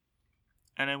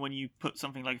 And then when you put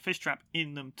something like a fish trap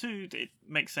in them too, it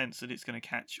makes sense that it's going to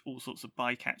catch all sorts of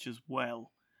bycatch as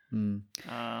well.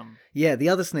 Yeah, the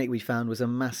other snake we found was a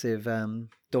massive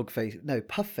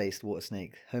puff-faced water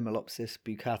snake, Homolopsis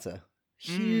buccata.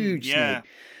 Huge snake.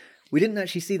 We didn't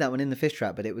actually see that one in the fish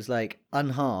trap, but it was like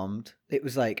unharmed. It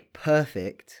was like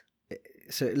perfect.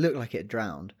 So it looked like it had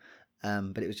drowned,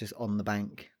 but it was just on the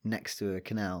bank next to a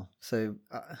canal. So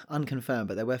unconfirmed,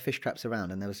 but there were fish traps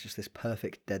around, and there was just this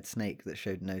perfect dead snake that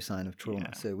showed no sign of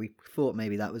trauma. Yeah. So we thought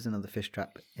maybe that was another fish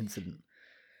trap incident.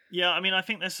 Yeah, I mean, I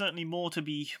think there's certainly more to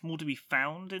be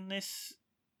found in this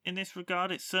regard.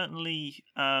 It's certainly,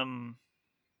 I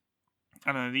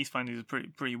don't know, these findings are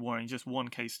pretty worrying. Just one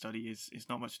case study is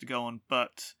not much to go on,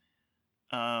 but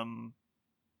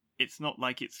it's not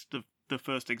like it's the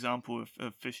first example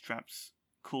of fish traps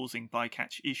causing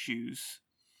bycatch issues.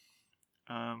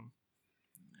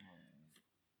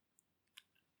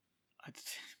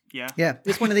 Yeah,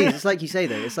 it's one of these. It's like you say,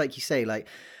 though. It's like you say, like,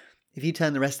 if you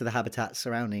turn the rest of the habitat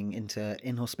surrounding into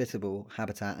inhospitable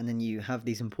habitat, and then you have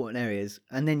these important areas,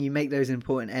 and then you make those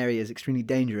important areas extremely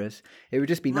dangerous, it would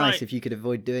just be nice if you could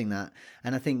avoid doing that.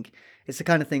 And I think it's the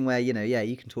kind of thing where,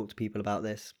 you can talk to people about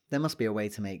this. There must be a way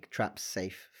to make traps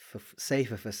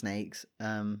safer for snakes,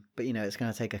 but it's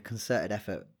going to take a concerted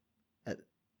effort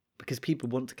because people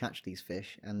want to catch these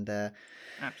fish, and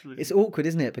absolutely, it's awkward,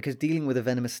 isn't it? Because dealing with a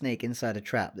venomous snake inside a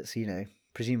trap that's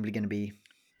presumably going to be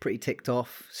pretty ticked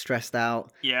off, stressed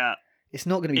out. Yeah. It's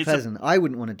not going to be pleasant. I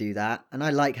wouldn't want to do that, and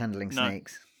I like handling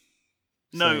snakes.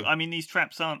 No, I mean, these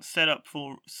traps aren't set up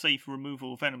for safe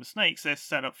removal of venomous snakes. They're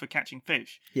set up for catching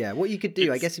fish. Yeah, what you could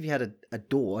do, I guess if you had a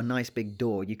door, a nice big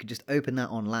door, you could just open that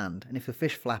on land, and if the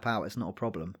fish flap out, it's not a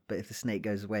problem. But if the snake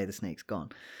goes away, the snake's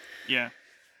gone. Yeah.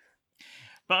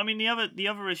 But I mean, the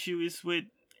other issue is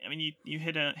you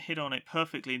hit on it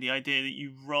perfectly. The idea that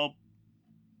you rob,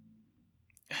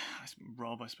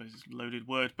 I suppose is a loaded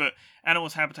word, but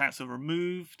animals' habitats are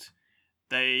removed.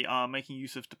 They are making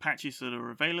use of the patches that are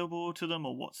available to them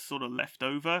or what's sort of left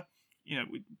over.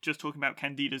 We're just talking about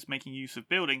candidas making use of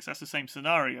buildings. That's the same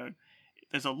scenario.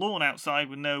 There's a lawn outside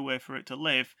with nowhere for it to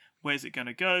live. Where's it going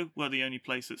to go? Well, the only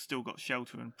place that's still got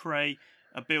shelter and prey,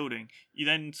 a building. You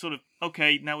then sort of,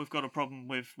 okay, now we've got a problem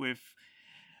with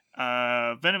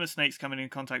venomous snakes coming in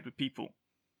contact with people.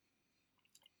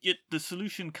 Yet the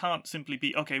solution can't simply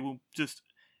be, okay, we'll just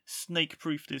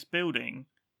snake-proof this building.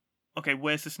 Okay,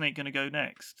 where's the snake going to go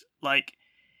next? Like,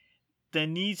 there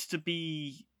needs to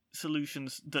be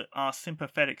solutions that are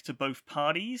sympathetic to both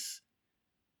parties,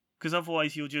 because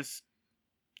otherwise you're just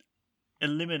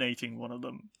eliminating one of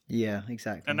them. Yeah,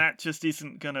 exactly. And that just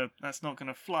that's not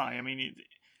gonna fly. I mean,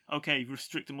 okay,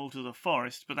 restrict them all to the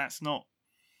forest, but it's not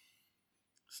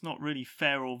really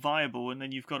fair or viable. And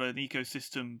then you've got an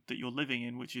ecosystem that you're living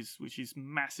in, which is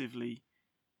massively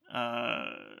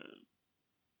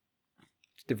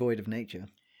devoid of nature.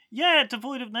 Yeah,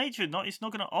 devoid of nature. It's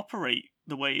not going to operate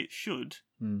the way it should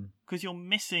because you're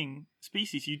missing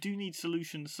species. You do need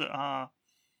solutions that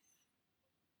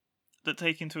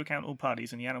take into account all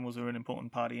parties, and the animals are an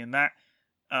important party in that.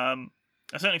 I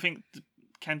certainly think the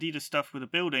Candida stuff with the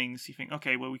buildings, you think,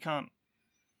 okay, well, we can't.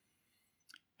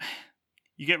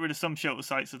 You get rid of some shelter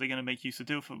sites, so they're going to make use of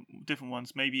different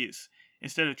ones. Maybe it's,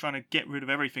 instead of trying to get rid of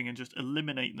everything and just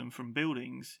eliminate them from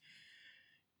buildings,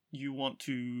 you want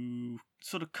to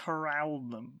sort of corral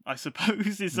them, I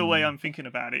suppose, is the way I'm thinking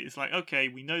about it. It's like, okay,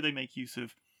 we know they make use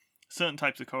of certain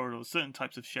types of corridors, certain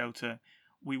types of shelter.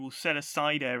 We will set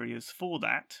aside areas for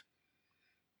that,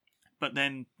 but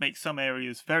then make some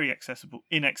areas very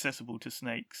inaccessible to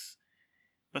snakes,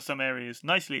 but some areas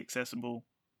nicely accessible.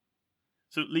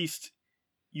 So at least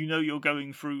you're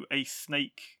going through a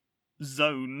snake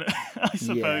zone, I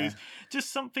suppose. Yeah.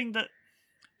 Just something that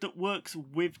works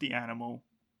with the animal.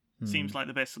 seems like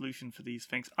the best solution for these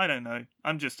things. I don't know.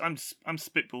 I'm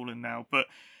spitballing now, but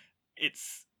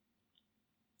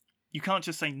you can't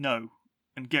just say no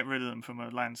and get rid of them from a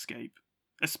landscape,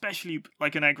 especially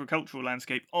like an agricultural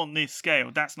landscape on this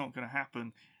scale. That's not going to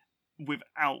happen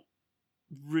without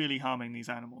really harming these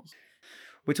animals.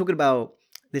 We're talking about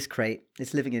this crate.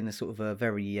 It's living in a sort of a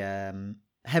very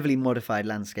heavily modified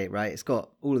landscape, right? It's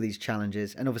got all of these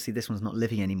challenges, and obviously this one's not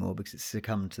living anymore because it's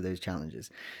succumbed to those challenges.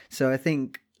 So I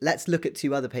think let's look at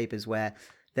two other papers where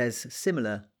there's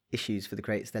similar issues for the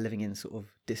crates. They're living in sort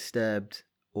of disturbed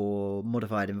or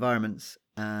modified environments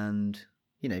and,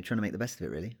 trying to make the best of it,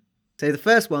 really. So the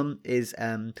first one is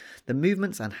the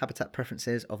movements and habitat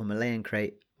preferences of a Malayan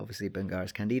crate, obviously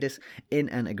Bungarus candidus, in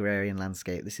an agrarian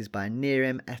landscape. This is by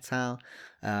Neerim et al.,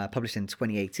 published in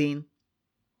 2018.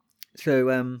 So,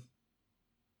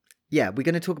 we're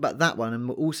going to talk about that one, and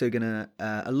we're also going to,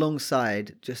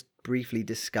 alongside, just briefly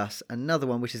discuss another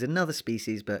one, which is another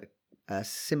species, but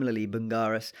similarly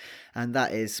Bungarus, and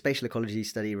that is Spatial Ecology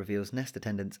Study Reveals Nest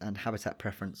Attendance and Habitat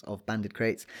Preference of Banded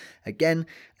Crates. Again,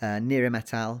 Neerim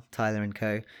et al., Tyler and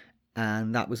co.,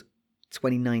 and that was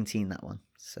 2019, that one.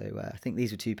 So I think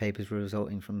these were two papers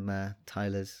resulting from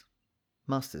Tyler's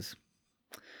masters.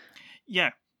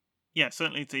 Yeah,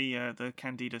 certainly the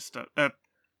Candida stuff,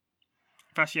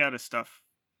 Fasciatus stuff.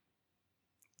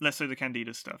 Less so the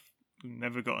Candida stuff. We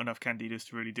never got enough Candidas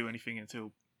to really do anything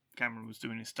until Cameron was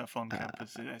doing his stuff on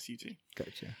campus at SUT.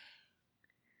 Gotcha.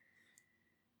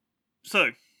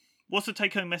 So, what's the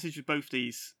take-home message with both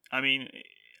these? I mean,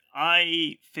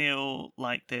 I feel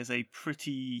like there's a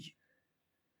pretty...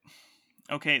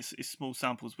 Okay, it's small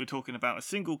samples. We're talking about a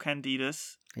single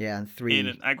Candidus and 3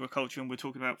 in agriculture, and we're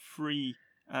talking about 3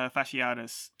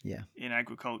 Fasciatus in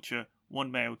agriculture, 1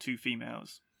 male, 2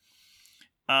 females.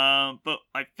 But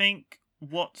I think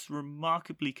what's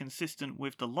remarkably consistent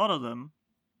with a lot of them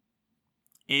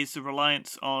is the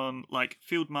reliance on like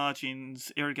field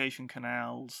margins, irrigation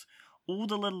canals, all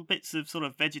the little bits of sort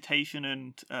of vegetation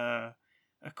and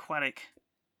aquatic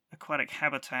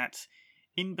habitat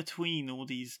in between all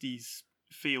these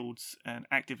fields and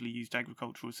actively used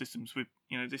agricultural systems. With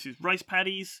this is rice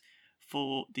paddies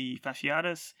for the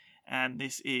Fasciatus, and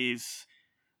this is,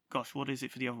 gosh, what is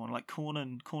it for the other one? Like corn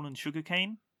and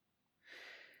sugarcane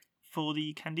for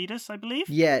the Candidus, I believe.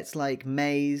 Yeah, it's like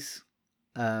maize.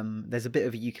 There's a bit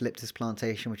of a eucalyptus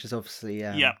plantation, which is obviously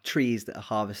trees that are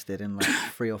harvested in like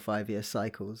 3 or 5 year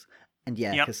cycles. And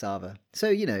cassava.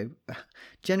 So,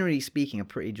 generally speaking, a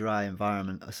pretty dry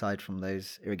environment aside from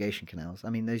those irrigation canals.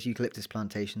 I mean, those eucalyptus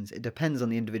plantations, it depends on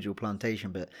the individual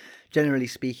plantation, but generally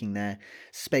speaking, they're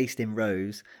spaced in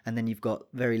rows, and then you've got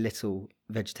very little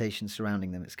vegetation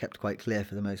surrounding them. It's kept quite clear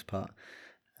for the most part.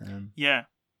 And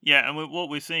what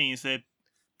we're seeing is they're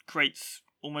crates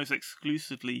almost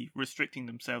exclusively restricting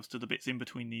themselves to the bits in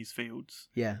between these fields.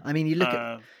 Yeah, I mean, you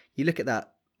look at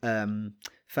that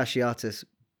Fasciatus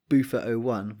Bufa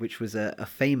 01, which was a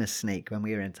famous snake when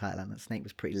we were in Thailand. That snake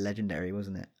was pretty legendary,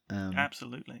 wasn't it?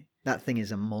 Absolutely. That thing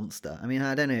is a monster. I mean,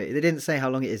 I don't know. They didn't say how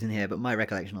long it is in here, but my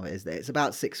recollection of it is that it's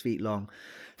about 6 feet long,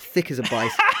 thick as a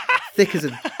thick as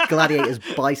a gladiator's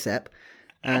bicep,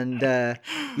 and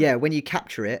when you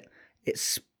capture it, it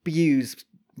spews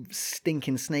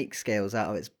stinking snake scales out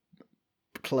of its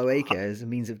cloaca as a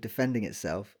means of defending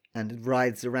itself, and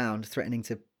writhes around, threatening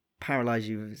to paralyze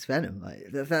you with its venom.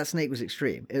 Like, that snake was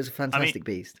extreme. It was a fantastic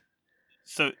beast.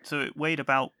 So it weighed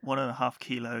about 1.5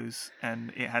 kilos,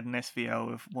 and it had an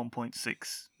SVL of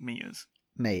 1.6 meters.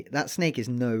 Mate, that snake is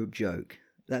no joke.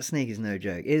 It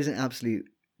is an absolute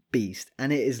beast,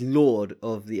 and it is lord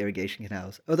of the irrigation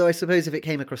canals. Although I suppose if it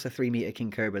came across a 3 meter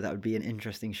king cobra, that would be an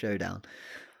interesting showdown.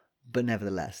 But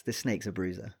nevertheless, this snake's a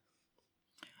bruiser.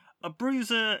 A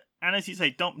bruiser, and as you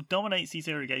say, dominates these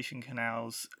irrigation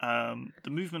canals. The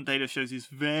movement data shows this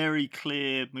very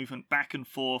clear movement back and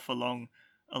forth along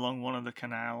one of the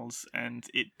canals, and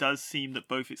it does seem that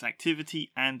both its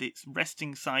activity and its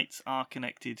resting sites are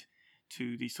connected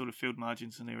to these sort of field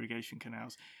margins and irrigation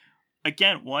canals.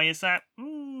 Again, why is that?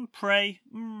 Prey,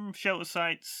 shelter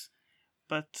sites,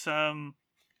 but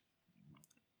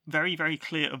very, very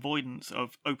clear avoidance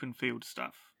of open field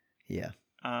stuff. Yeah.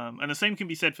 And the same can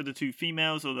be said for the 2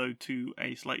 females, although to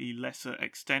a slightly lesser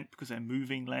extent because they're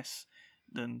moving less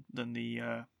than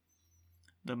the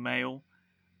male.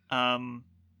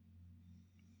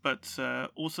 But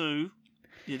also,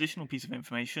 the additional piece of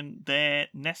information, their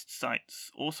nest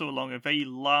sites also along a very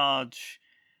large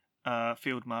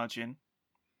field margin.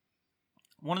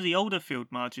 One of the older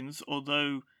field margins,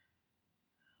 although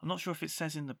I'm not sure if it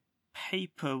says in the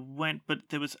paper when, but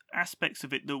there was aspects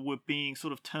of it that were being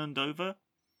sort of turned over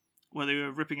where they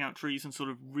were ripping out trees and sort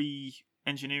of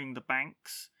re-engineering the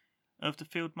banks of the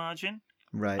field margin.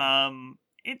 Right.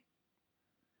 It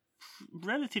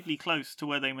relatively close to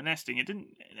where they were nesting. It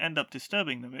didn't end up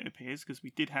disturbing them, it appears, because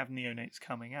we did have neonates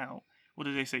coming out. What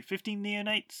did they say? 15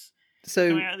 neonates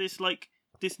coming out of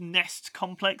this nest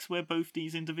complex where both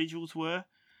these individuals were.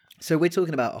 So we're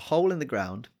talking about a hole in the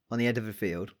ground on the edge of a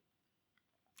field,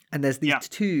 and there's these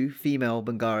two female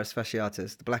Bungarus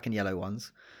fasciatus, the black and yellow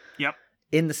ones. Yep.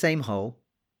 In the same hole.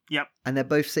 Yep. And they're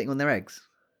both sitting on their eggs.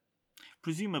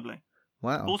 Presumably.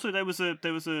 Wow. Also, there was a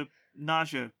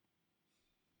naja.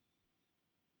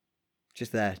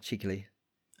 Just there, cheekily.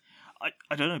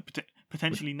 I don't know.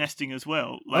 Potentially nesting as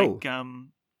well. Like,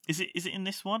 is it in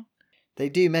this one? They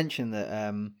do mention that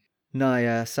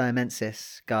Naja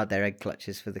siamensis guard their egg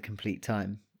clutches for the complete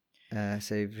time.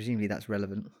 So presumably that's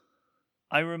relevant.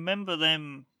 I remember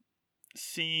them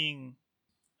seeing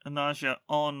a naja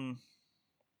on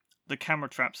the camera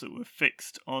traps that were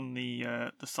fixed on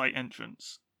the site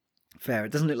entrance. Fair.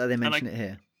 It doesn't look like they mention it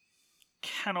here.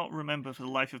 Cannot remember for the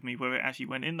life of me where it actually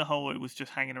went in the hole. It was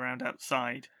just hanging around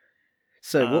outside.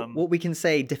 So what we can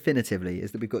say definitively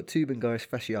is that we've got two Bungarus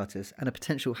fasciatus and a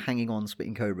potential hanging-on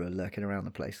spitting cobra lurking around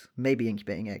the place. Maybe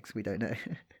incubating eggs, we don't know.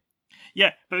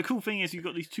 Yeah, but the cool thing is you've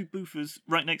got these two boofers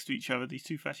right next to each other, these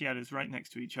two fasciatus right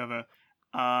next to each other,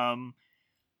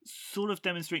 sort of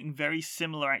demonstrating very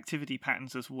similar activity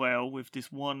patterns as well, with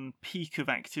this one peak of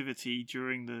activity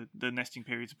during the nesting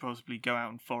period to possibly go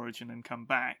out and forage and then come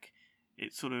back.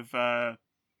 It sort of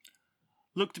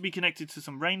looked to be connected to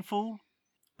some rainfall,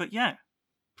 but yeah,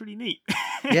 pretty neat.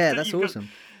 Yeah, that's awesome.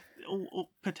 Or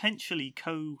potentially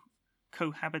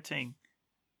cohabiting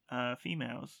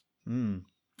females. Mm.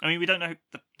 I mean, we don't know.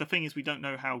 The thing is, we don't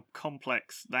know how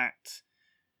complex that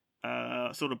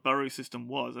sort of burrow system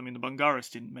was. I mean, the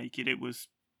Bungarus didn't make it. It was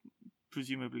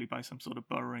presumably by some sort of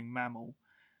burrowing mammal.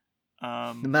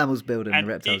 The mammals build them, and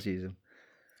the reptiles use them.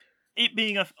 It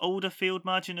being an older field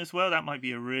margin as well, that might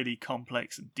be a really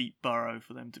complex and deep burrow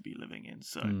for them to be living in.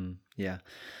 So yeah,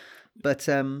 but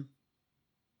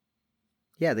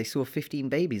yeah, they saw 15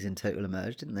 babies in total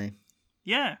emerge, didn't they?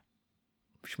 Yeah.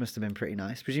 Which must have been pretty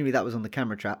nice. Presumably that was on the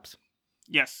camera traps.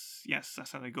 Yes,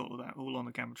 that's how they got all that, all on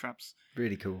the camera traps.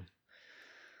 Really cool.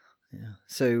 Yeah.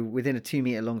 So within a 2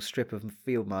 meter long strip of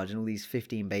field margin, all these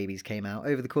 15 babies came out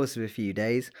over the course of a few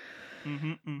days.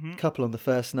 A couple on the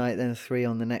first night, then 3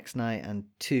 on the next night, and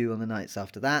 2 on the nights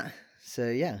after that. So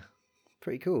yeah,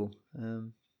 pretty cool.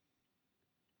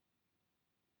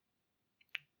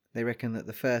 They reckon that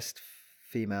the first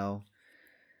female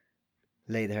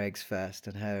laid her eggs first,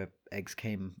 and her eggs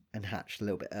came and hatched a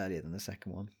little bit earlier than the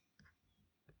second one.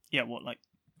 Yeah, what, like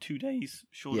 2 days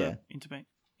shorter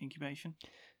incubation?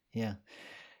 Yeah.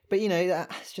 But, you know,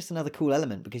 that's just another cool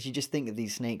element, because you just think of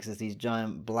these snakes as these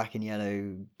giant black and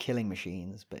yellow killing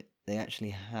machines, but they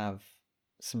actually have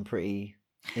some pretty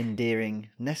endearing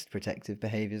nest protective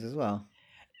behaviours as well.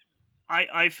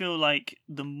 I feel like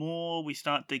the more we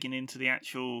start digging into the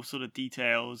actual sort of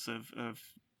details of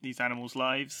these animals'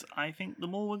 lives, I think the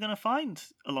more we're going to find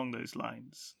along those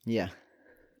lines. Yeah.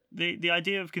 The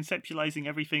idea of conceptualizing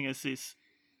everything as this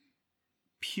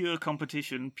pure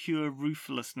competition, pure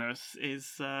ruthlessness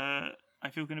is, I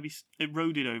feel, going to be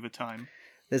eroded over time.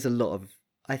 I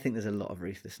think there's a lot of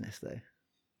ruthlessness, though.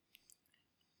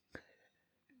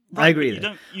 Right, I agree.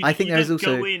 I think there's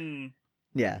also go in.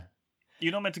 Yeah.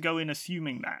 You're not meant to go in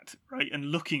assuming that, right, and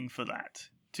looking for that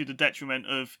to the detriment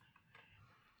of,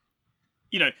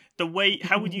 you know, the way.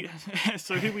 How would you?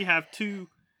 So here we have 2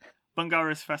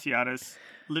 Bungarus fasciatus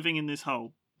living in this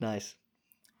hole. Nice.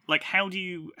 Like, how do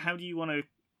you want to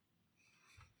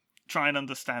try and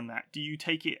understand that? Do you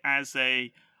take it as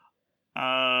a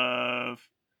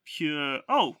pure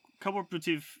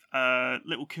cooperative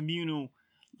little communal?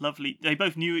 Lovely. They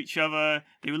both knew each other.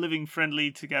 They were living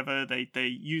friendly together. They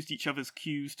used each other's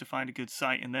cues to find a good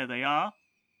site, and there they are.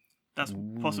 That's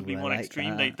possibly one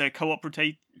extreme. They're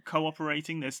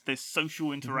cooperating. There's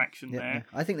social interaction there.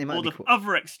 I think they might. Or the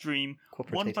other extreme.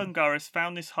 One Bungarus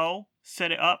found this hole,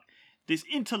 set it up. This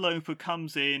interloper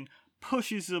comes in,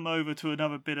 pushes them over to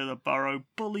another bit of the burrow,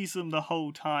 bullies them the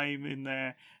whole time in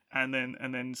there, and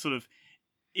then sort of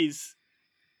is.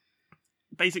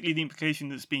 Basically, the implication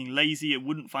that it's being lazy, it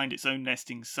wouldn't find its own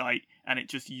nesting site, and it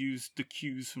just used the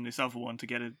cues from this other one to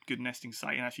get a good nesting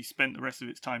site, and actually spent the rest of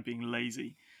its time being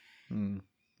lazy.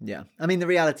 Yeah. I mean, the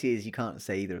reality is you can't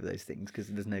say either of those things, because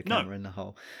there's no camera in the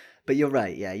hole. But you're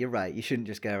right, yeah, you're right. You shouldn't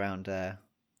just go around but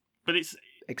it's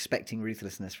expecting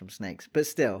ruthlessness from snakes. But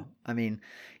still, I mean,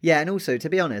 yeah, and also, to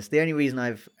be honest, the only reason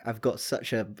I've got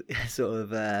such a sort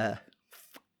of,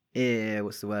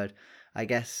 what's the word? I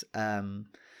guess...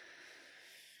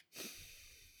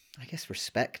 I guess,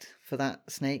 respect for that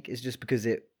snake is just because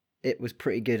it was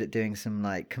pretty good at doing some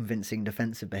like convincing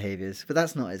defensive behaviors, but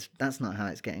that's not how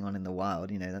it's getting on in the wild.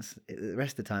 The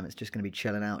rest of the time it's just going to be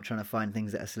chilling out, trying to find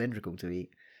things that are cylindrical to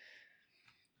eat.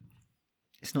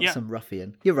 It's not some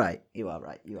ruffian. You're right. You are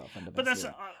right. You are fundamentally But that's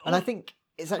right. And I think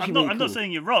it's actually I'm not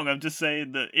saying you're wrong. I'm just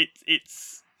saying that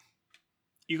it's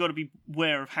you got to be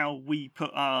aware of how we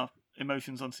put our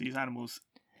emotions onto these animals,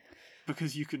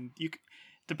 because you can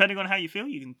depending on how you feel,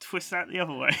 you can twist that the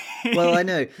other way. Well, I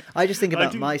know. I just think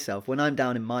about myself when I'm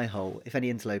down in my hole. If any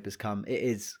interlopers come,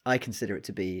 I consider it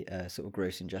to be a sort of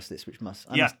gross injustice, which I must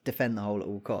defend the hole at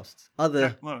all costs.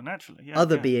 Naturally,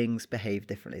 other beings behave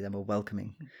differently. They're more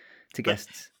welcoming to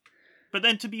guests. But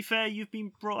then, to be fair, you've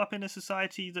been brought up in a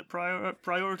society that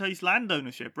prioritizes land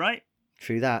ownership, right?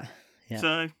 True that. Yeah.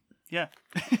 So, yeah.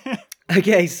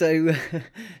 Okay, so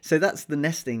that's the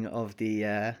nesting of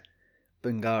the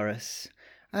Bungarus.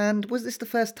 And was this the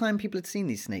first time people had seen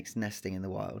these snakes nesting in the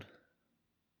wild?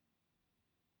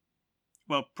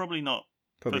 Well, probably not.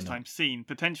 First time seen.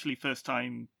 Potentially first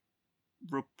time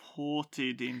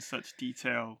reported in such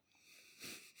detail.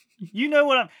 You know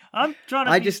what I'm trying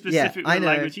to be specific with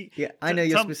language. I know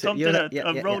you're specific. Tom did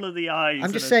a roll of the eyes.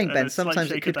 I'm just saying, Ben,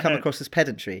 sometimes it could come across as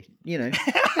pedantry,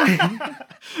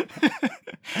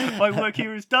 My work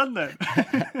here is done then.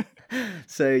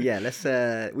 So yeah, let's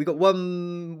we got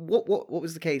one. What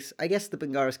was the case? I guess the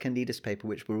Bungarus candidus paper,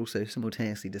 which we're also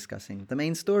simultaneously discussing. The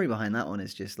main story behind that one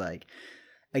is just like,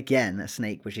 again, a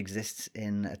snake which exists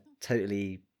in a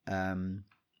totally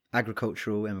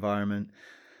agricultural environment.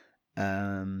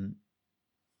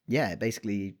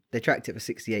 Basically they tracked it for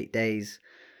 68 days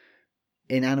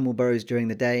in animal burrows during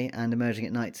the day and emerging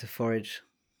at night to forage,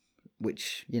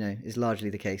 which is largely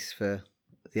the case for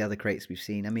the other crates we've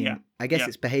seen. I mean, I guess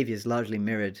its behavior is largely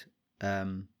mirrored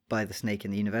by the snake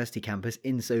in the university campus,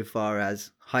 insofar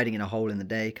as hiding in a hole in the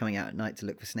day, coming out at night to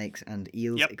look for snakes and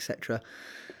eels, etc.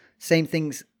 Same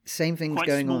things quite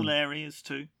going on. Small areas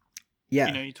too.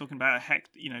 Yeah, you're talking about a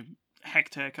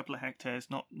couple of hectares,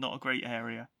 not a great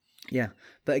area. Yeah,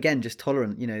 but again, just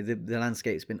tolerant. The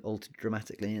landscape's been altered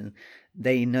dramatically, and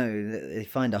they know that they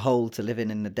find a hole to live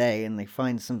in the day, and they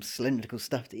find some cylindrical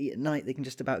stuff to eat at night. They can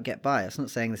just about get by. It's not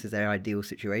saying this is their ideal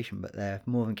situation, but they're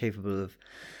more than capable of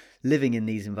living in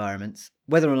these environments.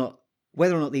 Whether or not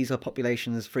these are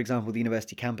populations, for example, the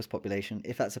university campus population,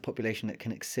 if that's a population that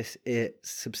can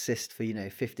subsist for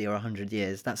 50 or 100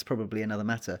 years, that's probably another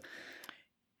matter.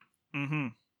 Mm-hmm.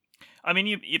 I mean,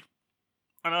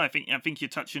 I don't know. I think you're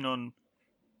touching on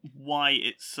why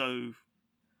it's so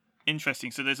interesting.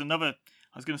 So there's another.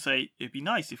 I was going to say it'd be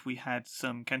nice if we had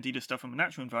some candida stuff from a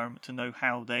natural environment to know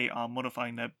how they are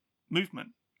modifying their movement.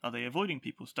 Are they avoiding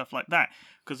people? Stuff like that.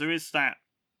 Because there is that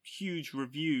huge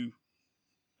review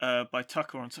by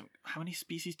Tucker on how many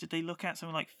species did they look at?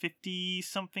 Something like 50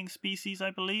 something species,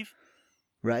 I believe.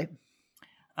 Right.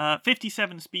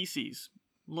 57 species.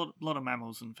 A lot of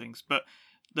mammals and things, but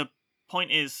the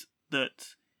point is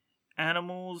that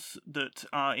animals that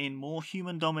are in more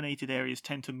human-dominated areas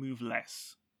tend to move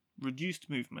less, reduced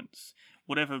movements.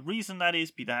 Whatever reason that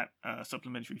is, be that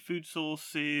supplementary food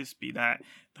sources, be that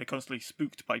they're constantly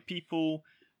spooked by people,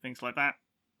 things like that.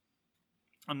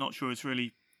 I'm not sure it's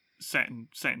really set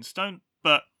in stone,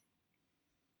 but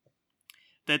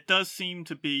there does seem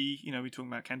to be, we're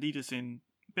talking about candidus in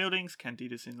buildings,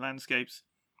 candidus in landscapes.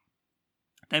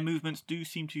 Their movements do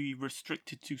seem to be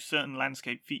restricted to certain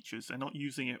landscape features. They're not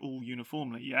using it all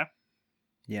uniformly, yeah?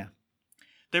 Yeah.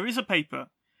 There is a paper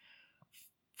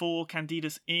for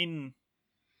candidus in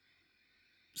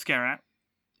Skerrat,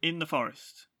 in the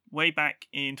forest, way back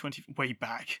in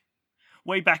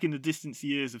the distant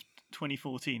years of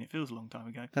 2014. It feels a long time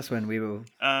ago. That's when we were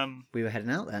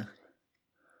heading out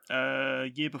there.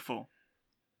 Year before.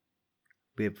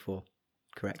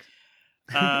 Correct.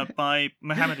 By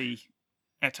Mohammadi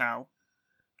et al.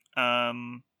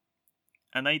 And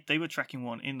they were tracking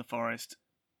one in the forest.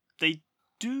 They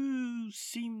do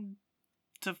seem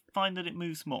to find that it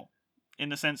moves more, in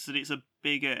the sense that it's a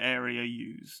bigger area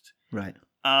used. Right.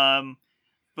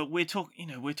 But we're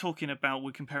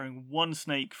comparing one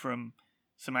snake from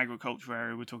some agricultural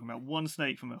area. We're talking about one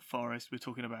snake from a forest. We're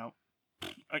talking about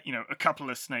a couple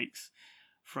of snakes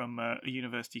from a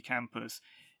university campus.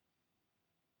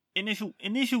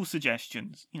 Initial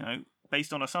suggestions,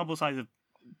 based on a sample size of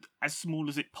as small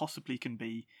as it possibly can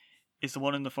be, is the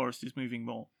one in the forest is moving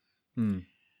more.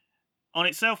 On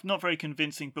itself, not very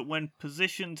convincing, but when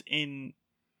positioned in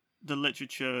the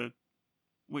literature,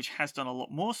 which has done a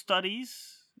lot more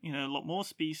studies, a lot more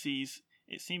species,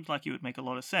 it seems like it would make a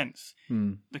lot of sense.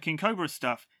 The king cobra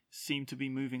stuff seem to be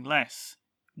moving less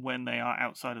when they are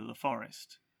outside of the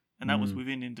forest. and that was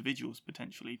within individuals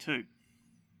potentially too.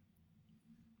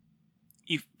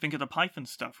 You think of the python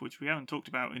stuff, which we haven't talked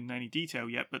about in any detail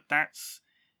yet, but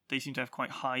they seem to have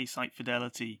quite high site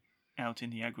fidelity out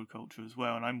in the agriculture as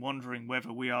well. And I'm wondering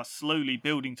whether we are slowly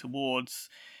building towards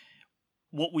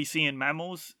what we see in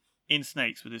mammals in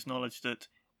snakes, with this knowledge that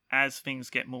as things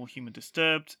get more human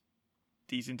disturbed,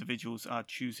 these individuals are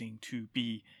choosing to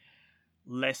be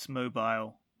less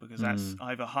mobile because that's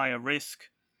either higher risk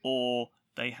or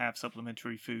they have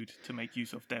supplementary food to make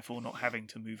use of, therefore not having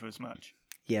to move as much.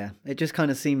 Yeah, it just kind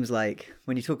of seems like,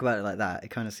 when you talk about it like that, it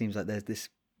kind of seems like there's this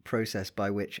process by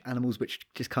which animals which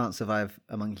just can't survive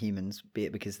among humans, be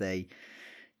it because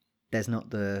there's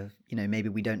not the, maybe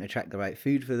we don't attract the right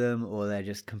food for them, or they're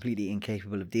just completely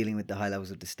incapable of dealing with the high levels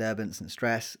of disturbance and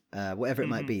stress, whatever it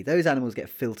might be. Those animals get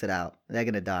filtered out. They're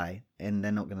going to die, and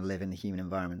they're not going to live in the human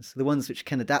environments. The ones which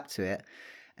can adapt to it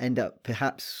end up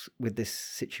perhaps with this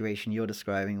situation you're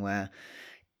describing, where,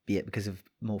 be it because of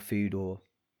more food or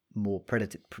more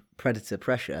predator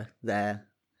pressure, they're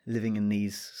living in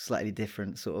these slightly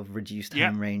different sort of reduced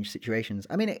home range situations.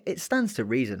 I mean, it stands to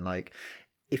reason. Like,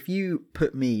 if you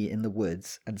put me in the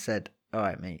woods and said, all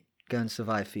right, mate, go and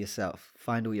survive for yourself,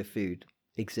 find all your food,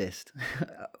 exist,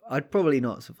 I'd probably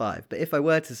not survive. But if I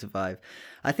were to survive,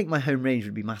 I think my home range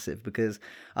would be massive, because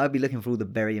I'd be looking for all the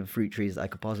berry and fruit trees that I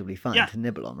could possibly find to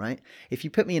nibble on, right? If you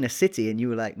put me in a city and you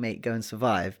were like, mate, go and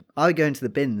survive, I would go into the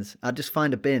bins. I'd just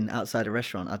find a bin outside a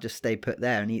restaurant. I'd just stay put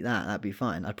there and eat that. That'd be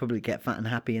fine. I'd probably get fat and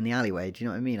happy in the alleyway. Do you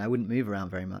know what I mean? I wouldn't move around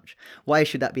very much. Why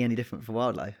should that be any different for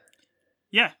wildlife?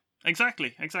 Yeah,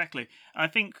 exactly. I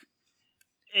think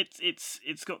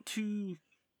it's got two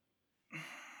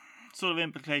sort of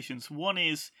implications. One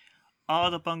is,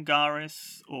 are the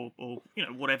Bungaris or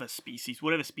whatever species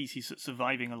that's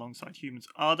surviving alongside humans,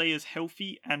 are they as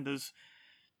healthy and as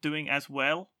doing as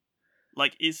well?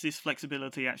 Like, is this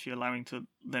flexibility actually allowing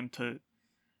them to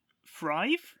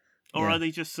thrive, or are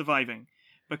they just surviving?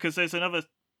 Because there's another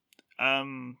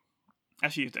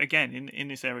actually, again, in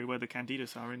this area where the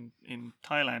Candidas are in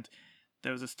Thailand,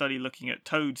 there was a study looking at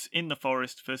toads in the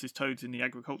forest versus toads in the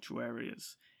agricultural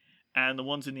areas. And the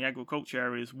ones in the agriculture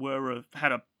areas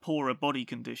had a poorer body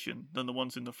condition than the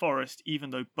ones in the forest,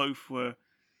 even though both were,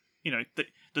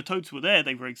 the toads were there,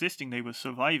 they were existing, they were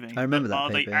surviving. I remember that Are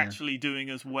paper, they actually doing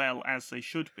as well as they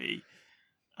should be?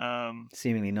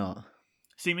 Seemingly not.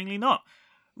 Seemingly not.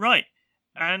 Right.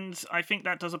 And I think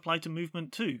that does apply to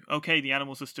movement too. Okay, the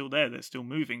animals are still there, they're still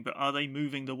moving, but are they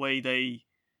moving the way they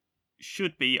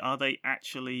should be? Are they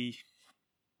actually...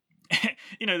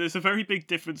 there's a very big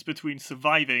difference between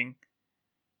surviving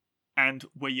and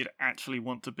where you'd actually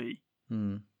want to be.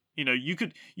 You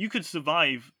could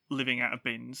survive living out of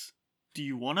bins. Do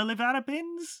you want to live out of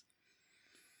bins?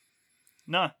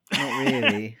 No. Not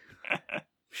really.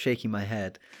 Shaking my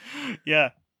head.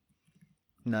 Yeah.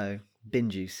 No. Bin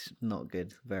juice, not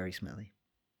good. Very smelly.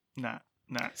 Nah.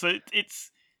 So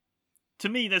it's... To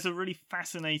me, there's a really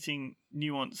fascinating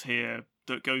nuance here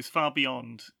that goes far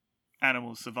beyond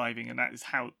animals surviving, and that is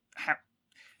how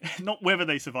not whether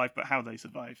they survive, but how they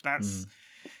survive. That's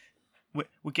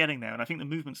we're getting there, and I think the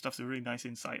movement stuff's a really nice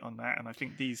insight on that, and I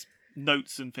think these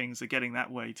notes and things are getting that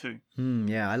way too.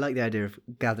 Yeah, I like the idea of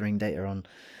gathering data on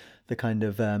the kind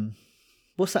of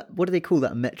what's that? What do they call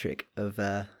that metric of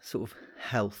sort of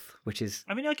health? Which is,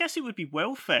 I mean, I guess it would be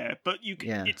welfare, but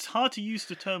it's hard to use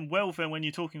the term welfare when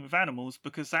you're talking with animals,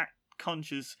 because that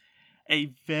conjures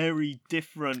a very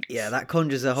different that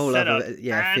conjures a whole setup, other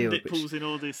and field. it pulls in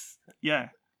all this.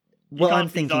 What I'm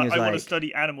thinking is I like, want to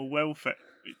study animal welfare.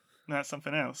 That's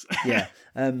something else.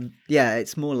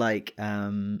 It's more like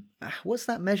what's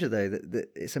that measure though?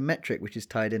 That it's a metric which is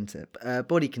tied into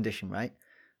body condition, right?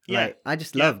 Like, I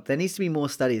just love. There needs to be more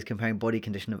studies comparing body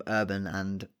condition of urban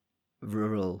and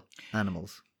rural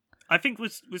animals. I think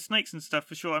with snakes and stuff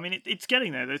for sure. I mean, it's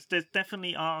getting there. There's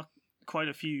definitely are quite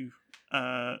a few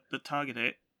that target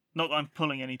it. Not that I'm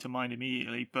pulling any to mind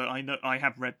immediately, but I know I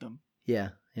have read them. Yeah.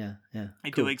 They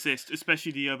do exist,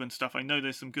 especially the urban stuff. I know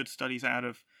there's some good studies out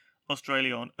of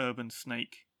Australia on urban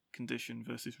snake condition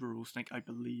versus rural snake, I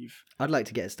believe. I'd like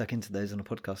to get stuck into those on a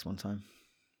podcast one time.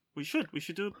 We should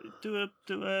do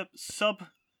a sub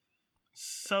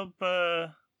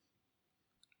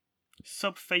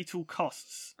fatal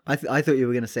costs. I thought you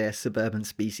were going to say a suburban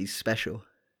species special.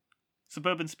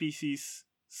 Suburban species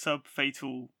sub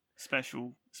fatal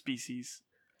special species.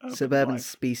 Suburban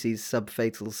species sub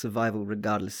fatal survival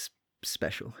regardless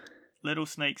special. Little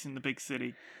snakes in the big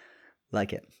city.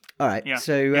 Like it. All right. Yeah.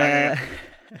 So.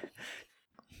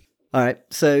 All right,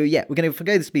 so we're going to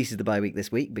forgo the species of the bye week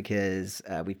this week because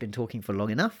we've been talking for long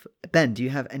enough. Ben, do you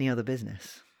have any other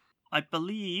business? I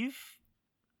believe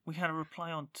we had a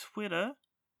reply on Twitter.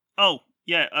 Oh,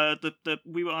 yeah,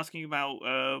 we were asking about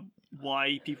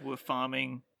why people were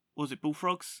farming, was it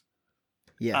bullfrogs?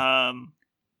 Yeah.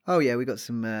 Oh yeah, we got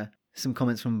some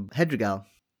comments from Hedregal.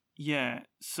 Yeah,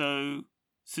 so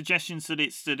suggestions that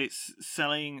it's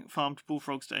selling farmed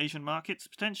bullfrogs to Asian markets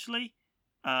potentially,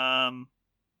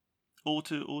 or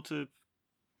to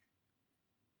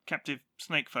captive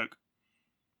snake folk.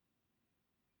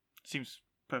 Seems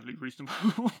perfectly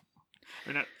reasonable.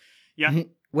 Yeah.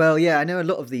 Well, yeah, I know a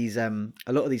lot of these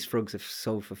frogs have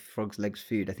sold for frogs' legs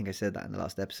food. I think I said that in the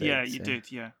last episode. Yeah, you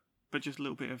did. Yeah, but just a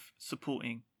little bit of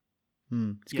supporting.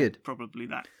 It's good. Probably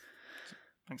that. So,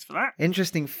 thanks for that.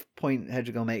 Interesting point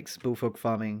Hedregal makes. Bullfrog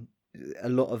farming. A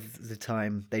lot of the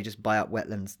time, they just buy up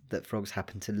wetlands that frogs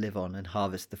happen to live on and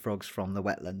harvest the frogs from the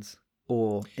wetlands,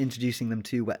 or introducing them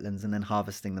to wetlands and then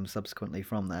harvesting them subsequently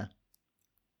from there.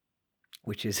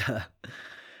 Which is,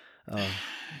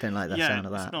 don't like that sound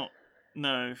of that. It's not.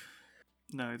 No,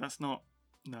 that's not.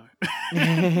 No.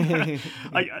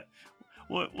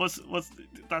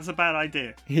 That's a bad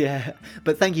idea. Yeah,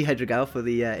 but thank you, Hedregal, for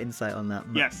the insight on that.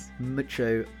 Yes.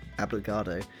 Mucho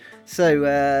obligado.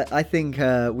 So I think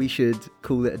we should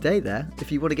call it a day there. If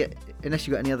you want to get, unless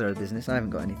you got any other business, I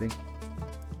haven't got anything.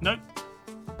 Nope.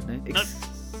 No.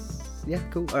 Yeah,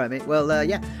 cool. All right, mate. Well,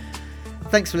 yeah.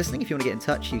 Thanks for listening. If you want to get in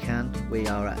touch, you can. We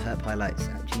are at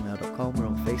herphighlights@gmail.com. We're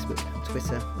on Facebook,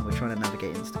 Twitter, and we're trying to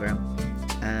navigate Instagram.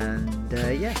 And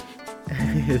yeah,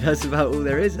 that's about all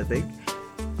there is, I think.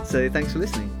 So thanks for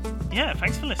listening. Yeah,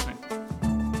 thanks for listening.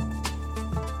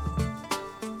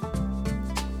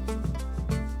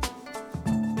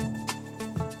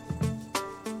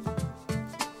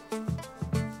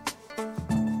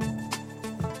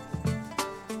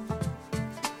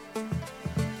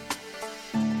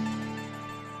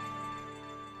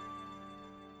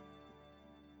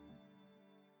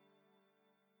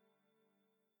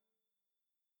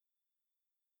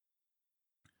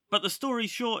 But the story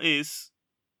short is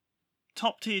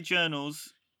top tier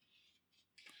journals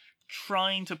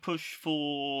trying to push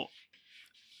for.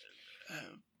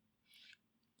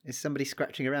 Is somebody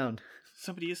scratching around?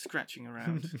 Somebody is scratching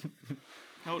around.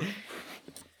 Hold on.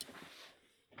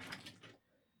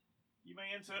 You may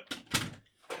enter.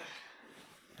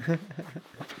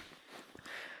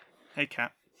 Hey,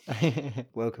 cat.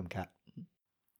 Welcome, cat.